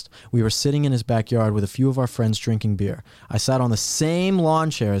August, we were sitting in his backyard with a few of our friends drinking beer. I sat on the same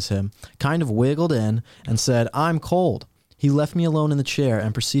lawn chair as him, kind of wiggled in, and said, "I'm cold." He left me alone in the chair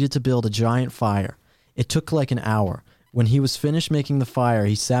and proceeded to build a giant fire. It took like an hour. When he was finished making the fire,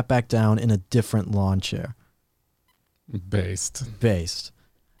 he sat back down in a different lawn chair. Based.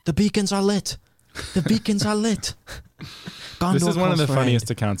 The beacons are lit. The beacons are lit. This is one of the calls for funniest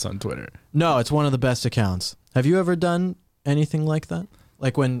aid. accounts on Twitter. No, it's one of the best accounts. Have you ever done anything like that?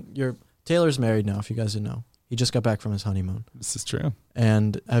 Like when Taylor's married now, if you guys didn't know. He just got back from his honeymoon. This is true.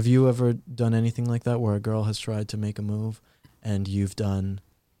 And have you ever done anything like that where a girl has tried to make a move and you've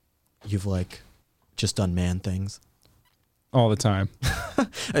like just done man things? All the time.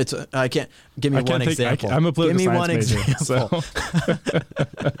 I can't give me one example. I'm a political give me science one major, example.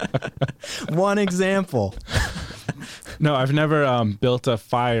 One example. No, I've never built a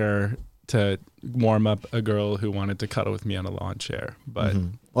fire to warm up a girl who wanted to cuddle with me on a lawn chair. But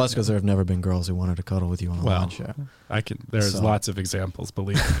well, that's because there have never been girls who wanted to cuddle with you on a lawn chair. There's lots of examples,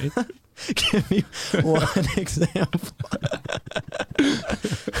 believe me. Give me one example.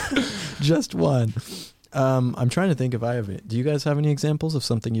 Just one. I'm trying to think if I have it. Do you guys have any examples of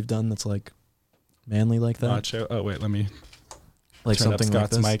something you've done that's like manly like that? Macho. Oh wait, let me like turn something up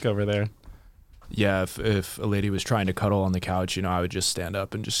Scott's like this? mic over there. Yeah, if a lady was trying to cuddle on the couch, I would just stand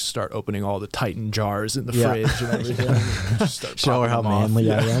up and just start opening all the Titan jars in the fridge and everything. And just start Show her how popping them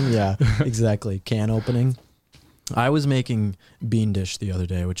off. manly I am. Yeah, exactly. Can opening. I was making bean dish the other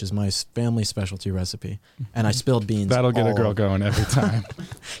day, which is my family specialty recipe, and I spilled beans. That'll get a girl going every time.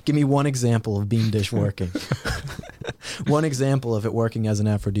 Give me one example of bean dish working. One example of it working as an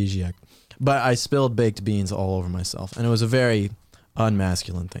aphrodisiac. But I spilled baked beans all over myself, and it was a very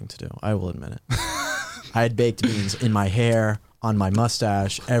unmasculine thing to do. I will admit it. I had baked beans in my hair, on my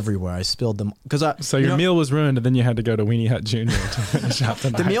mustache, everywhere. I spilled them So your meal was ruined, and then you had to go to Weenie Hut Jr. to finish out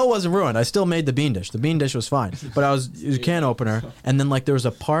the night. The meal wasn't ruined. I still made the bean dish. The bean dish was fine, but it was a can opener, and then like there was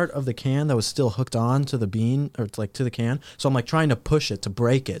a part of the can that was still hooked on to the bean or like to the can. So I'm like trying to push it to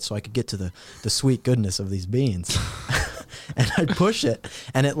break it so I could get to the sweet goodness of these beans. And I push it,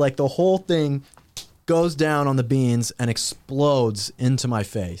 and it like the whole thing goes down on the beans and explodes into my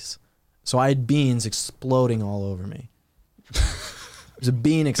face. So I had beans exploding all over me. It was a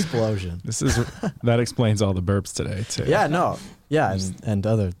bean explosion. That explains all the burps today too. Yeah, no, yeah, and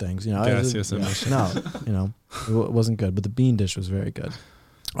other things. Gaseous emission. No, it wasn't good. But the bean dish was very good.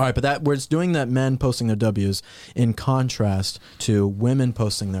 All right, but we're doing that men posting their W's in contrast to women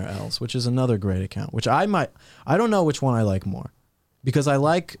posting their L's, which is another great account. Which I don't know which one I like more, because I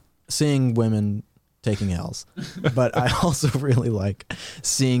like seeing women taking L's, but I also really like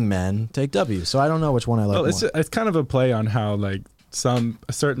seeing men take W's. So I don't know which one I like more. It's kind of a play on how like a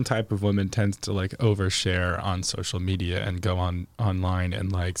certain type of woman tends to like overshare on social media and go online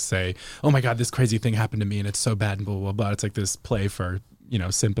and like say, oh my God, this crazy thing happened to me and it's so bad and blah, blah, blah. It's like this play for,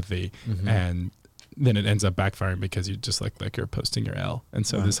 sympathy. Mm-hmm. And then it ends up backfiring because you just like you're posting your L. And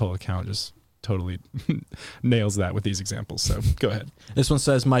so this whole account just totally nails that with these examples. So go ahead. This one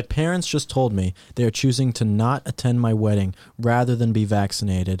says, my parents just told me they are choosing to not attend my wedding rather than be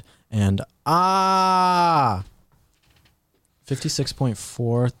vaccinated. And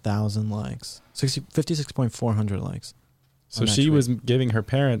 56.4 thousand likes. 56.400 likes. So she was giving her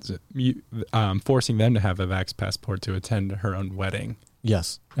parents, forcing them to have a vax passport to attend her own wedding.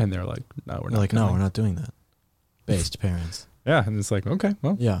 Yes. And they're like, no, we're not. Like, no, we're not doing that. Based parents. Yeah, and it's like, okay,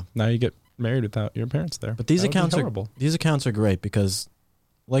 well, yeah. Now you get married without your parents there. But these accounts are great because,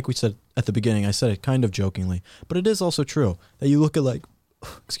 like we said at the beginning, I said it kind of jokingly, but it is also true that you look at like,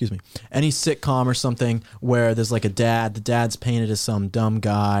 excuse me, any sitcom or something where there's like the dad's painted as some dumb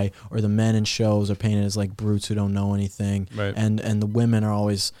guy, or the men in shows are painted as like brutes who don't know anything, right. and the women are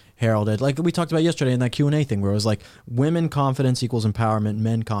always heralded, like we talked about yesterday in that Q&A thing, where it was like women confidence equals empowerment,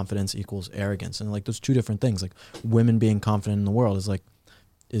 men confidence equals arrogance, and like those two different things. Like women being confident in the world is like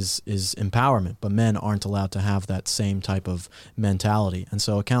is empowerment, but men aren't allowed to have that same type of mentality. And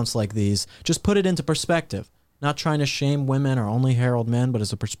so accounts like these just put it into perspective. Not trying to shame women or only herald men, but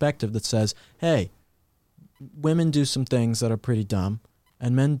as a perspective that says, hey, women do some things that are pretty dumb,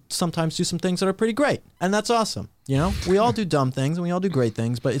 and men sometimes do some things that are pretty great. And that's awesome. We all do dumb things and we all do great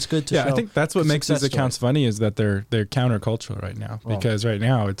things, but it's good to show. I think that's what makes these accounts story. Funny is that they're countercultural right now. Because right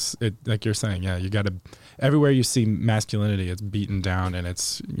now it's like you're saying, you got to, everywhere you see masculinity, it's beaten down and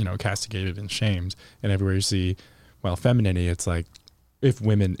it's, castigated and shamed. And everywhere you see, femininity, it's like, if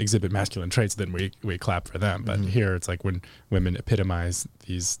women exhibit masculine traits, then we clap for them. But here it's like when women epitomize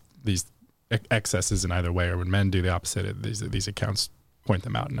these excesses in either way, or when men do the opposite, these accounts point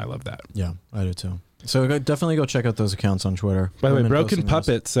them out, and I love that. Yeah, I do too. So definitely go check out those accounts on Twitter. By the way, Broken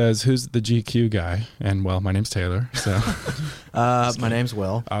Puppet says, who's the GQ guy? And my name's Taylor. So my name's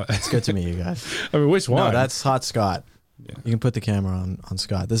Will. It's good to meet you guys. I mean, which one? No, that's Hot Scott. Yeah. You can put the camera on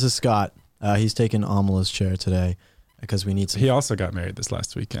Scott. This is Scott. He's taking Amala's chair today because we need some. He also got married this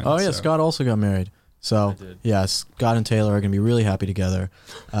last weekend. Oh yeah, Scott also got married. So, yeah, Scott and Taylor are going to be really happy together.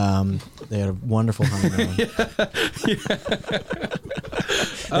 They had a wonderful honeymoon. They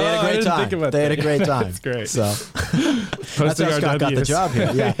had a great time. They had a great time. That's great. So, that's how Scott got the job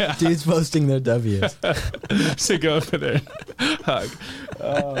here. Yeah. Dude's posting their W's. So go over there. Hug.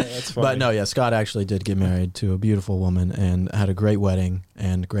 Oh, that's funny. But no, yeah, Scott actually did get married to a beautiful woman and had a great wedding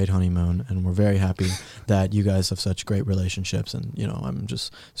and great honeymoon. And we're very happy that you guys have such great relationships. And, I'm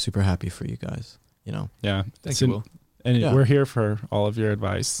just super happy for you guys. Yeah. Thank you, Will. And we're here for all of your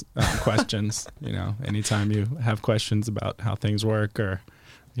advice, questions. Anytime you have questions about how things work or,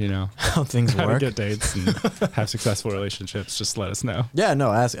 how things how work, to get dates and have successful relationships, just let us know. Yeah,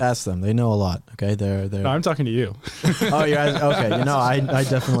 no, ask them. They know a lot. Okay, they're. No, I'm talking to you. Oh, yeah. Okay, I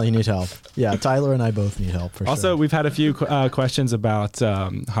definitely need help. Yeah, Tyler and I both need help for also, sure. we've had a few questions about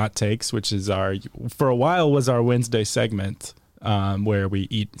hot takes, which is for a while was our Wednesday segment. Where we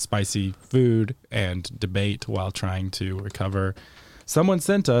eat spicy food and debate while trying to recover. Someone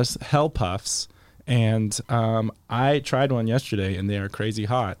sent us Hell Puffs, and I tried one yesterday, and they are crazy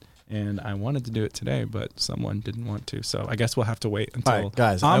hot. And I wanted to do it today, but someone didn't want to. So I guess we'll have to wait until all right,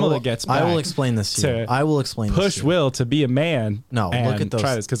 guys, Amala gets back. I will explain this to you. I will explain this to you. Push Will to be a man. No, and look at those.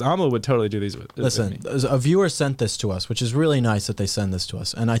 Try this, because Amala would totally do these with Listen, me. a viewer sent this to us, which is really nice that they send this to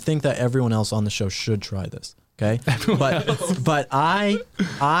us. And I think that everyone else on the show should try this. Okay, but I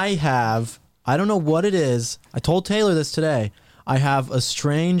don't know what it is. I told Taylor this today. I have a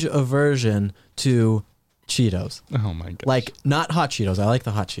strange aversion to Cheetos. Oh my god! Like not hot Cheetos. I like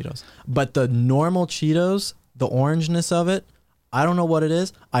the hot Cheetos, but the normal Cheetos, the orangeness of it, I don't know what it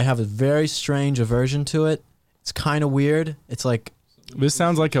is. I have a very strange aversion to it. It's kind of weird. It's like. This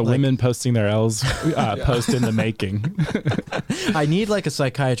sounds like women posting their L's post in the making. I need like a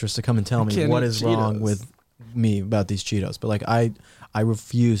psychiatrist to come and tell me what is wrong with me about these Cheetos, but like I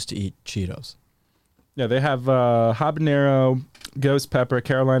refuse to eat Cheetos. Yeah, they have habanero, ghost pepper,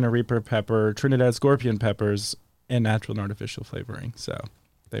 Carolina Reaper pepper, Trinidad scorpion peppers, and natural and artificial flavoring. So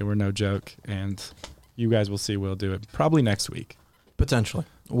they were no joke, and you guys will see we'll do it probably next week. Potentially.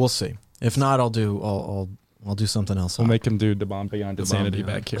 We'll see. If not, I'll do something else. We'll make him do the bomb beyond insanity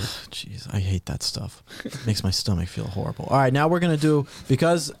back here. Jeez, I hate that stuff. It makes my stomach feel horrible. All right, now we're going to do,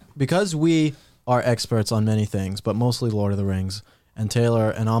 because we are experts on many things, but mostly Lord of the Rings, and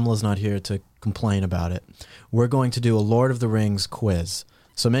Taylor and Amala's not here to complain about it. We're going to do a Lord of the Rings quiz.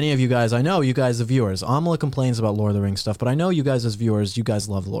 So many of you guys, I know you guys, the viewers, Amala complains about Lord of the Rings stuff, but I know you guys as viewers, you guys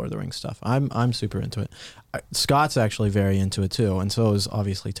love Lord of the Rings stuff. I'm super into it. Scott's actually very into it too, and so is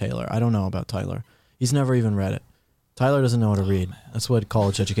obviously Taylor. I don't know about Tyler. He's never even read it. Tyler doesn't know how to read. That's what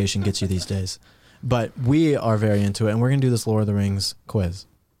college education gets you these days. But we are very into it, and we're going to do this Lord of the Rings quiz.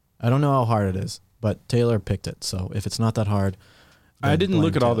 I don't know how hard it is, but Taylor picked it. So if it's not that hard, I didn't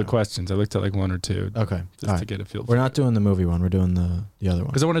look at all the questions. I looked at like one or two. Okay. Just to get a feel. We're not doing the movie one. We're doing the other one.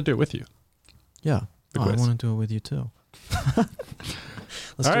 Because I want to do it with you. Yeah. I want to do it with you too. All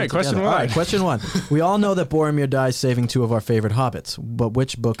right, question one. All right, question one. We all know that Boromir dies saving two of our favorite hobbits, but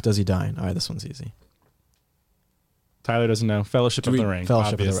which book does he die in? All right, this one's easy. Tyler doesn't know. Fellowship of the Ring.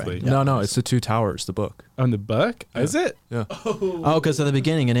 Fellowship obviously. of the Ring. Yeah. No, it's the Two Towers, the book. On the book? Yeah. Is it? Yeah. Oh, because at the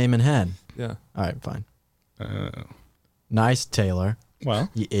beginning, an Aemon had. Yeah. All right, fine. Nice, Taylor. Well,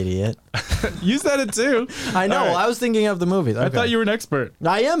 you idiot. You said it too. I know. Right. Well, I was thinking of the movie. Okay. I thought you were an expert.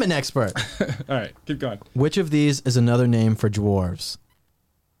 I am an expert. All right, keep going. Which of these is another name for dwarves?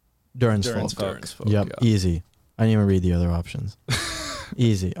 Durin's Folk. Yep, yeah. Easy. I didn't even read the other options.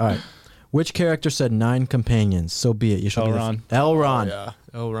 Easy. All right. Which character said 9 companions? So be it. You should Elrond. Elrond. Oh,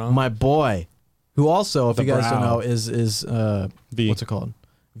 yeah. Elrond. My boy. Who also, if you guys don't know, is V. What's it called?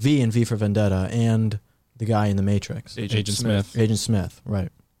 V in V for Vendetta, and the guy in the Matrix. Agent Smith. Agent Smith, right.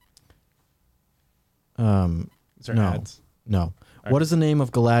 Is there ads? No. Right. What is the name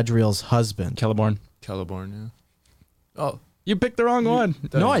of Galadriel's husband? Celeborn. Yeah. Oh. You picked the wrong one.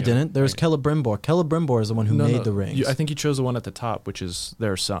 No, I didn't. There's Celebrimbor. Celebrimbor is the one who made the rings. I think you chose the one at the top, which is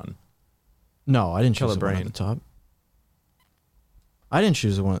their son. No, I didn't choose the one at the top. I didn't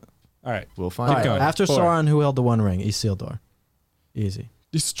choose the one. All right. We'll find out. After 4. Sauron, who held the One Ring? Isildur. Easy.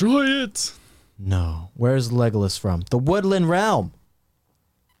 Destroy it. No. Where's Legolas from? The Woodland Realm.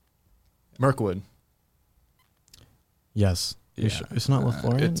 Mirkwood. Yes. Yeah. Sure? It's not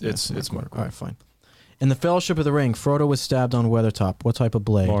Lothlorien? It's Mirkwood. All right, fine. In the Fellowship of the Ring, Frodo was stabbed on Weathertop. What type of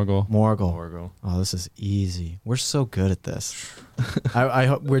blade? Morgul. Oh, this is easy. We're so good at this. I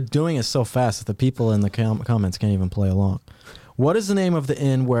hope we're doing it so fast that the people in the comments can't even play along. What is the name of the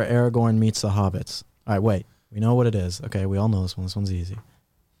inn where Aragorn meets the hobbits? All right, wait. We know what it is. Okay, we all know this one. This one's easy.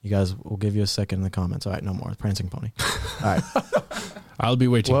 You guys, we'll give you a second in the comments. All right, no more. Prancing Pony. All right. I'll be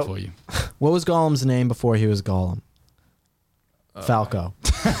waiting for you. What was Gollum's name before he was Gollum? Falco.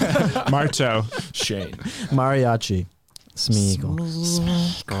 Marcho. Shane. Mariachi. Smeagol.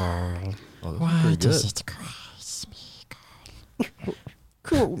 Why does it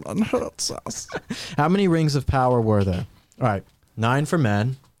Coleman hurts us. How many rings of power were there? All right. 9 for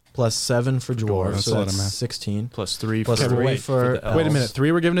men, plus 7 for dwarves. That's So a lot that's of math. 16. plus 3 Plus for, 3 wait, for the elves. Wait a minute.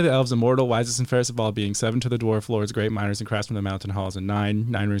 3 were given to the elves, immortal, wisest and fairest of all, being 7 to the dwarf lords, great miners and craftsmen of the mountain halls, and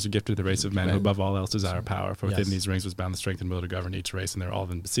 9 rings are gifted to the race of men, who above all else desire power. For within Yes. these rings was bound the strength and will to govern each race, and they're all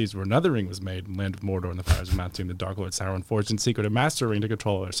then besieged. Where another ring was made, in land of Mordor, and the fires of Mount Doom, the Dark Lord Sauron forged in secret a master ring to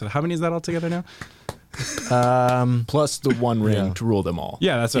control her. So how many is that altogether now? plus the 1 ring Yeah. to rule them all.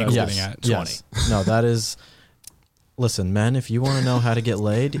 Yeah, that's what I was Yes. getting at. 20. Yes. No, that is. Listen, men, if you want to know how to get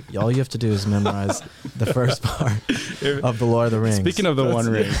laid, all you have to do is memorize the first part of the Lord of the Rings. Speaking of the 1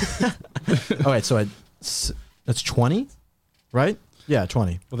 ring, All right, so that's 20, right? Yeah,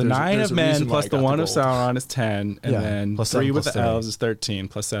 20. well, the There's- 9 there's of a reason men why plus I the got 1 the of gold. Sauron is 10, and Yeah, then plus 3 7 with plus the 3. elves is 13,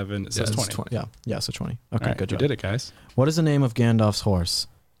 plus 7 is Yeah, it's 20. 20. Yeah, so 20. Okay, All right, good you job. did it, guys. What is the name of Gandalf's horse?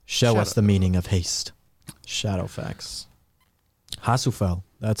 Show us Shadow. the meaning of haste. Shadowfax. Hasufel.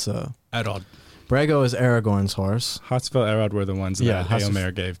 That's Adod. Brago is Aragorn's horse. Hotspur Arad were the ones that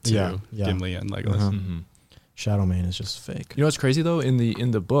Éomer gave to Yeah. Gimli and Legolas. Uh-huh. Mm-hmm. Shadowmane is just fake. You know what's crazy though? In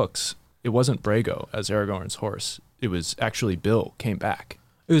the books, it wasn't Brago as Aragorn's horse. It was actually Bill came back.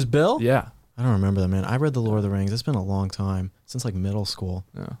 It was Bill? Yeah. I don't remember that, man. I read The Lord of the Rings. It's been a long time, since like middle school.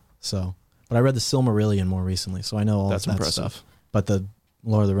 Yeah. So, but I read the Silmarillion more recently, so I know all That's of that impressive. stuff. But the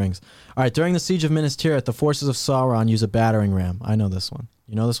Lord of the Rings. All right, during the Siege of Minas Tirith, the forces of Sauron use a battering ram. I know this one.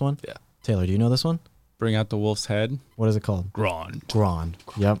 You know this one? Yeah. Taylor, do you know this one? Bring out the wolf's head. What is it called? Grond. Grond.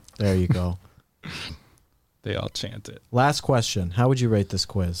 Yep, there you go. They all chant it. Last question. How would you rate this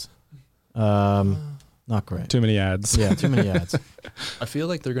quiz? Not great. Too many ads. Yeah, too many ads. I feel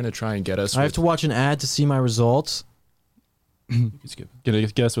like they're gonna try and get us. I have to watch an ad to see my results.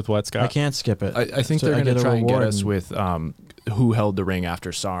 Guess with what, Scott? I can't skip it. I think So they're I going get to a try and get reward us and- with who held the ring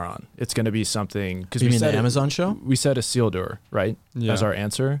after Sauron. It's going to be something because You we mean said the Amazon show? We said Isildur, right? Yeah. As our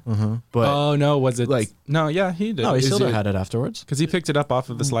answer. Mm-hmm. But Oh no, was it like- No, yeah, he did. No, is Isildur it- had it afterwards. Because he picked it up off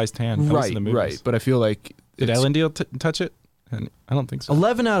of the sliced hand. That was in right, the movies. right. But I feel like Did it's- Elendil touch it? And I don't think so.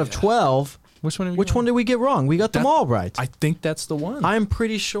 11 out of 12. Which one? Which one did we get wrong? We got them That- all right. I think that's the one. I'm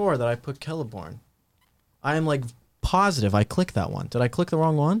pretty sure that I put Celeborn. I am like positive I clicked that one. Did I click the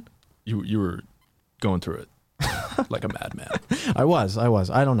wrong one? You were going through it like a madman. I was.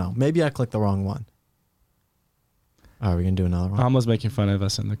 I don't know. Maybe I clicked the wrong one. All right, we can do another one. Alma's making fun of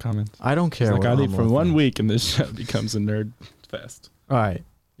us in the comments. I don't care. He's like, what I need Amla from 1 thinks. week and this show becomes a nerd fest. All right.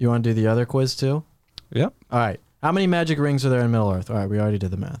 You want to do the other quiz too? Yep. All right. How many magic rings are there in Middle Earth? All right, we already did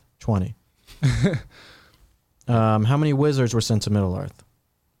the math. 20. How many wizards were sent to Middle Earth?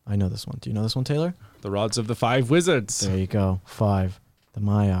 I know this one. Do you know this one, Taylor? The rods of the 5 wizards. There you go. 5. The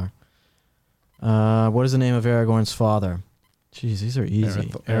Maiar. What is the name of Aragorn's father? Jeez, these are easy.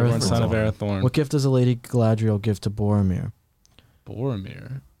 Aragorn, son of Arathorn. What gift does a Lady Galadriel give to Boromir?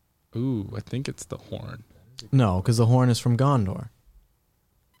 Boromir. Ooh, I think it's the horn. No, because the horn is from Gondor.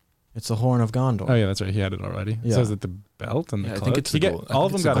 It's the horn of Gondor. Oh yeah, that's right. He had it already. Yeah. So is it the belt and the Yeah, I cloak? think it's He the get- gold- I all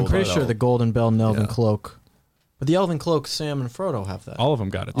of think them it's got the it. I'm pretty gold sure the golden bell and elven Yeah. cloak. But the elven cloak, Sam and Frodo have that. All of them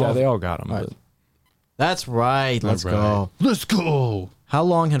got it. Yeah, they all got them. All right. That's right. Let's All go. right. Let's go. How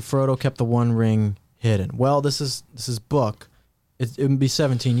long had Frodo kept the One Ring hidden? Well, this is book. It would be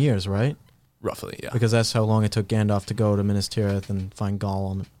 17 years, right? Roughly, yeah. Because that's how long it took Gandalf to go to Minas Tirith and find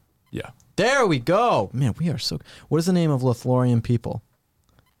Gollum. Yeah. There we go. Man, we are so... What is the name of Lothlorien people?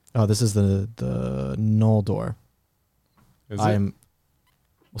 Oh, this is the Noldor. Is I it? am...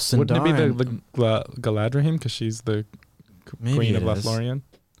 Well, Wouldn't it be Sindarin- the Galadriel because she's the Maybe queen of it is. Lothlorien?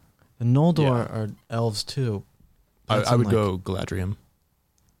 The Noldor Yeah. are elves too. I That's would in, go Galadriel.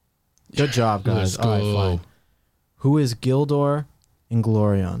 Good job, guys. Let's All right, go. fine. Who is Gildor in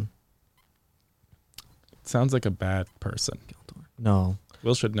Glorion? Sounds like a bad person. No.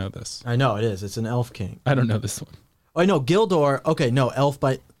 Will should know this. I know it is. It's an elf king. I don't know this one. I know Gildor. Okay, no, elf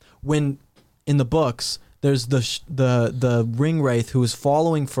by when in the books there's the ring wraith who is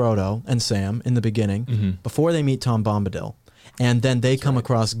following Frodo and Sam in the beginning before they meet Tom Bombadil, and then they come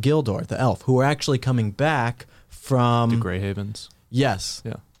across Gildor, the elf, who are actually coming back from The Grey Havens. Yes.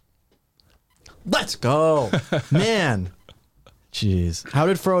 Yeah. Let's go, man. Jeez, how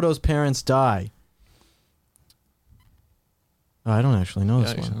did Frodo's parents die? Oh, I don't actually know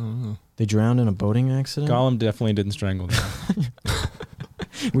this Yeah, I one. don't know. They drowned in a boating accident. Gollum definitely didn't strangle them.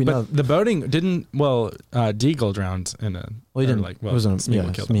 We but know. the boating didn't. Well, Deagle drowned in a. Well, he or didn't. Like, well, it was Smeagol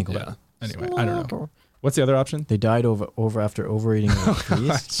yeah, killed him. Smeagol. Yeah. Anyway, I don't know. What's the other option? They died over after overeating a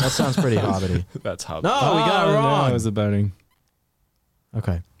feast. That sounds pretty hobbity. That's Hobbit. No, we got it wrong. No, it was the boating.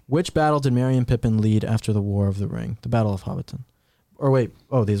 Okay. Which battle did Merry and Pippin lead after the War of the Ring? The Battle of Hobbiton. Or wait,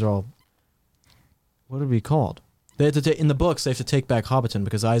 these are all... What are we called? They had to in the books, they have to take back Hobbiton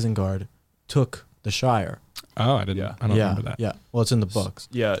because Isengard took the Shire. Oh, I didn't. Yeah. I don't remember that. Yeah, well, it's in the books.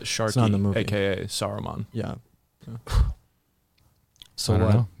 Yeah, Sharky, it's not in the movie. a.k.a. Saruman. Yeah. So I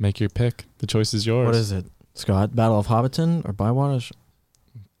don't know. Make your pick. The choice is yours. What is it, Scott? Battle of Hobbiton or Bywater?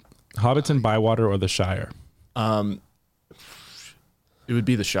 Hobbiton, Bywater, or the Shire? It would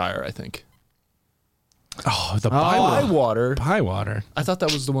be the Shire, I think. Oh, the Bywater. Bywater. I thought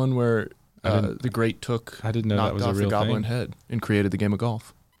that was the one where the Great Took I didn't know that was a real the Goblin thing. Head and created the game of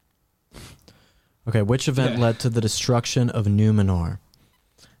golf. Okay, which event led to the destruction of Numenor?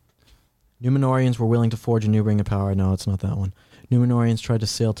 Numenorians were willing to forge a new ring of power. No, it's not that one. Numenorians tried to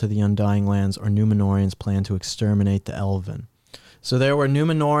sail to the Undying Lands, or Numenorians planned to exterminate the Elven. So there were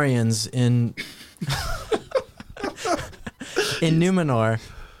Numenorians in in Numenor.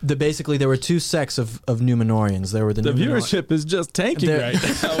 Basically, there were two sects of Numenorians. There were the viewership is just tanking right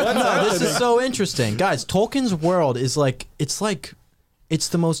now. No, this is so interesting, guys. Tolkien's world is it's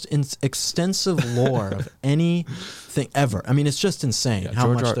the most extensive lore of anything ever. I mean, it's just insane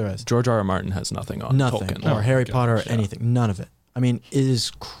how much there is. George R.R. Martin has nothing on Tolkien. Or Harry Potter or anything. None of it. I mean, it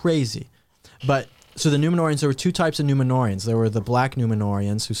is crazy. But so the Numenorians, there were two types of Numenorians. There were the Black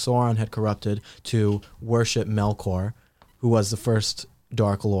Numenorians, who Sauron had corrupted to worship Melkor, who was the first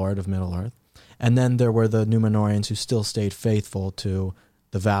Dark Lord of Middle-earth. And then there were the Numenorians who still stayed faithful to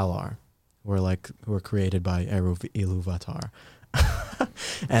the Valar, who were created by Eru Ilúvatar.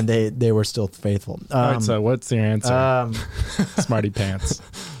 And they were still faithful. All right, so what's your answer? Smarty pants.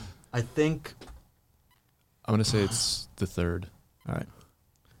 I think I'm going to say it's the third. All right.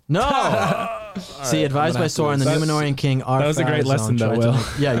 No! See, advised by Sauron, the Numenorian king Ar-Pharazôn. That was a great lesson, though, Will.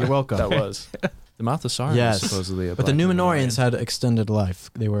 Yeah, you're welcome. That was. The Mouth of Sauron yes. was supposedly a but the Numenorians had extended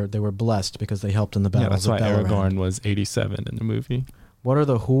life. They were blessed because they helped in the battles of Beleriand. Yeah, that's why Beleriand. Aragorn was 87 in the movie. What are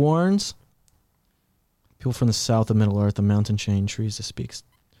the Huorns? People from the south of Middle-earth, the mountain chain trees that speaks.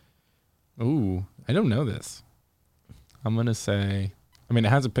 Ooh, I don't know this. I'm going to say... I mean, it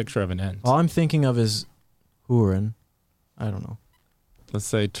has a picture of an ent. All I'm thinking of is Hurin. I don't know. Let's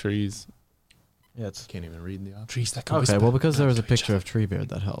say trees. Yeah, it's... Can't even read the option. Trees that go Okay, well, because there was a picture of Treebeard,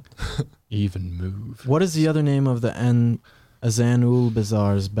 that helped. Even move. What is the other name of the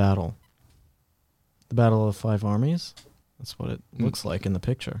Azanulbizar's battle? The Battle of Five Armies? That's what it looks like in the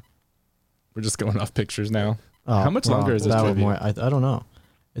picture. We're just going off pictures now. Oh, How much longer is this trivia? I don't know.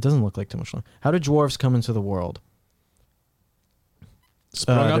 It doesn't look like too much longer. How did dwarves come into the world?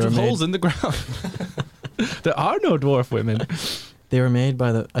 Sprung out of holes in the ground. There are no dwarf women. They were made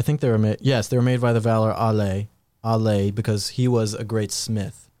by the... I think they were made... Yes, they were made by the Valar Ale, because he was a great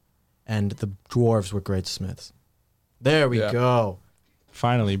smith. And the dwarves were great smiths. There we go.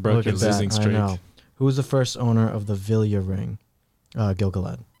 Finally broke your losing streak. I know. Who was the first owner of the Vilya ring?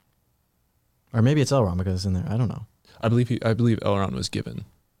 Gil-galad. Or maybe it's Elrond because it's in there. I don't know. I believe Elrond was given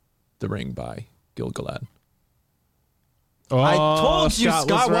the ring by Gil-galad. Oh, I told you,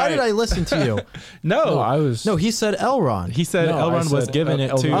 Scott. Why did I listen to you? No, he said Elrond. He said Elrond was given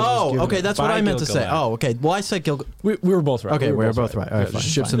it to. Oh, okay, that's what I meant to say. Oh, okay. Well, I said Gil. We were both right. Okay, we were both right. All right, fine.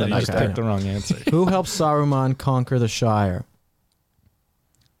 Ships in the night. You just picked the wrong answer. Who helped Saruman conquer the Shire?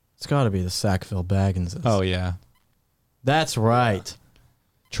 It's got to be the Sackville Bagginses. Oh yeah, that's right.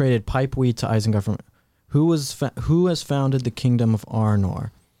 Traded pipe wheat to Isengard from. Who has founded the kingdom of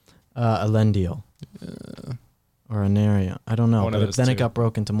Arnor? Elendil. Or Aneria. I don't know. But then it got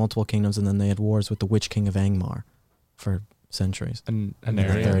broken into multiple kingdoms, and then they had wars with the Witch King of Angmar for centuries. Aneria. In the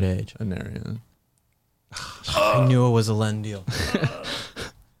Third Age. Aneria. I knew it was Elendil.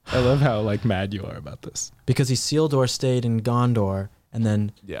 I love how mad you are about this. Because Isildur stayed in Gondor, and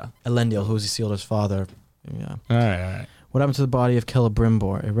then Elendil, who was Isildur's father. Yeah. All right. What happened to the body of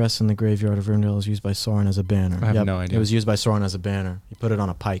Celebrimbor? It rests in the graveyard of Rivendell. It was used by Sauron as a banner. I have no idea. It was used by Sauron as a banner. He put it on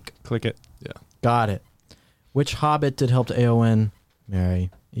a pike. Click it. Yeah. Got it. Which hobbit did help to Eowyn? Merry.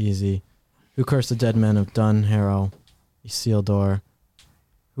 Easy. Who cursed the dead men of Dunharrow? Isildur.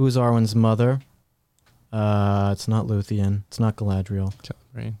 Who is Arwen's mother? It's not Luthien. It's not Galadriel.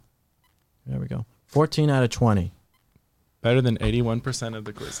 Right. There we go. 14 out of 20. Better than 81% of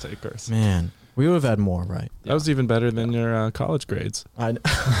the quiz takers. Man, we would have had more, right? That was even better than your college grades.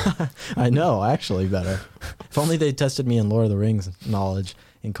 I know, actually better. If only they tested me in Lord of the Rings knowledge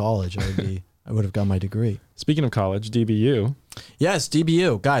in college, I would have got my degree. Speaking of college, DBU. Yes,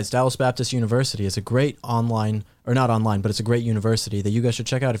 DBU. Guys, Dallas Baptist University is a great online, or not online, but it's a great university that you guys should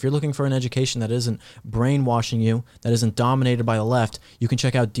check out. If you're looking for an education that isn't brainwashing you, that isn't dominated by the left, you can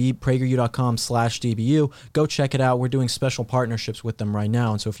check out PragerU.com/DBU. Go check it out. We're doing special partnerships with them right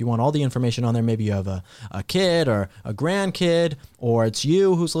now. And so if you want all the information on there, maybe you have a kid or a grandkid, or it's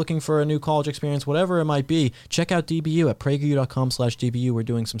you who's looking for a new college experience, whatever it might be, check out DBU at PragerU.com/DBU. We're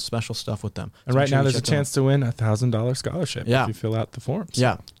doing some special stuff with them. And right now there's a chance to win a $1,000 scholarship if you fill out the forms.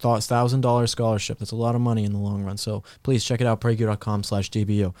 Yeah, $1,000 scholarship. That's a lot of money in the long run. So please check it out,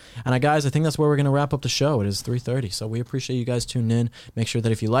 PragerU.com/DBU. And guys, I think that's where we're going to wrap up the show. It is 3:30. So we appreciate you guys tuning in. Make sure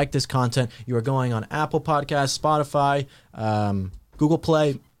that if you like this content, you are going on Apple Podcasts, Spotify, Google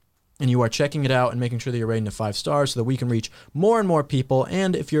Play, and you are checking it out and making sure that you're rating it 5 stars so that we can reach more and more people.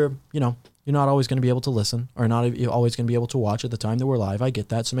 And if you're, you're not always going to be able to listen or not always going to be able to watch at the time that we're live. I get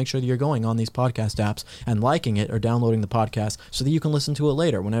that. So make sure that you're going on these podcast apps and liking it or downloading the podcast so that you can listen to it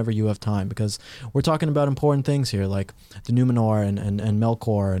later whenever you have time, because we're talking about important things here like the Numenor and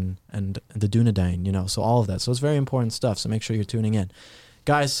Melkor and the Dunedain, so all of that. So it's very important stuff. So make sure you're tuning in.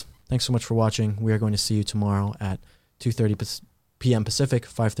 Guys, thanks so much for watching. We are going to see you tomorrow at 2:30 p.m. Pacific,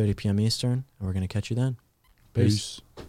 5:30 p.m. Eastern, and we're going to catch you then. Peace.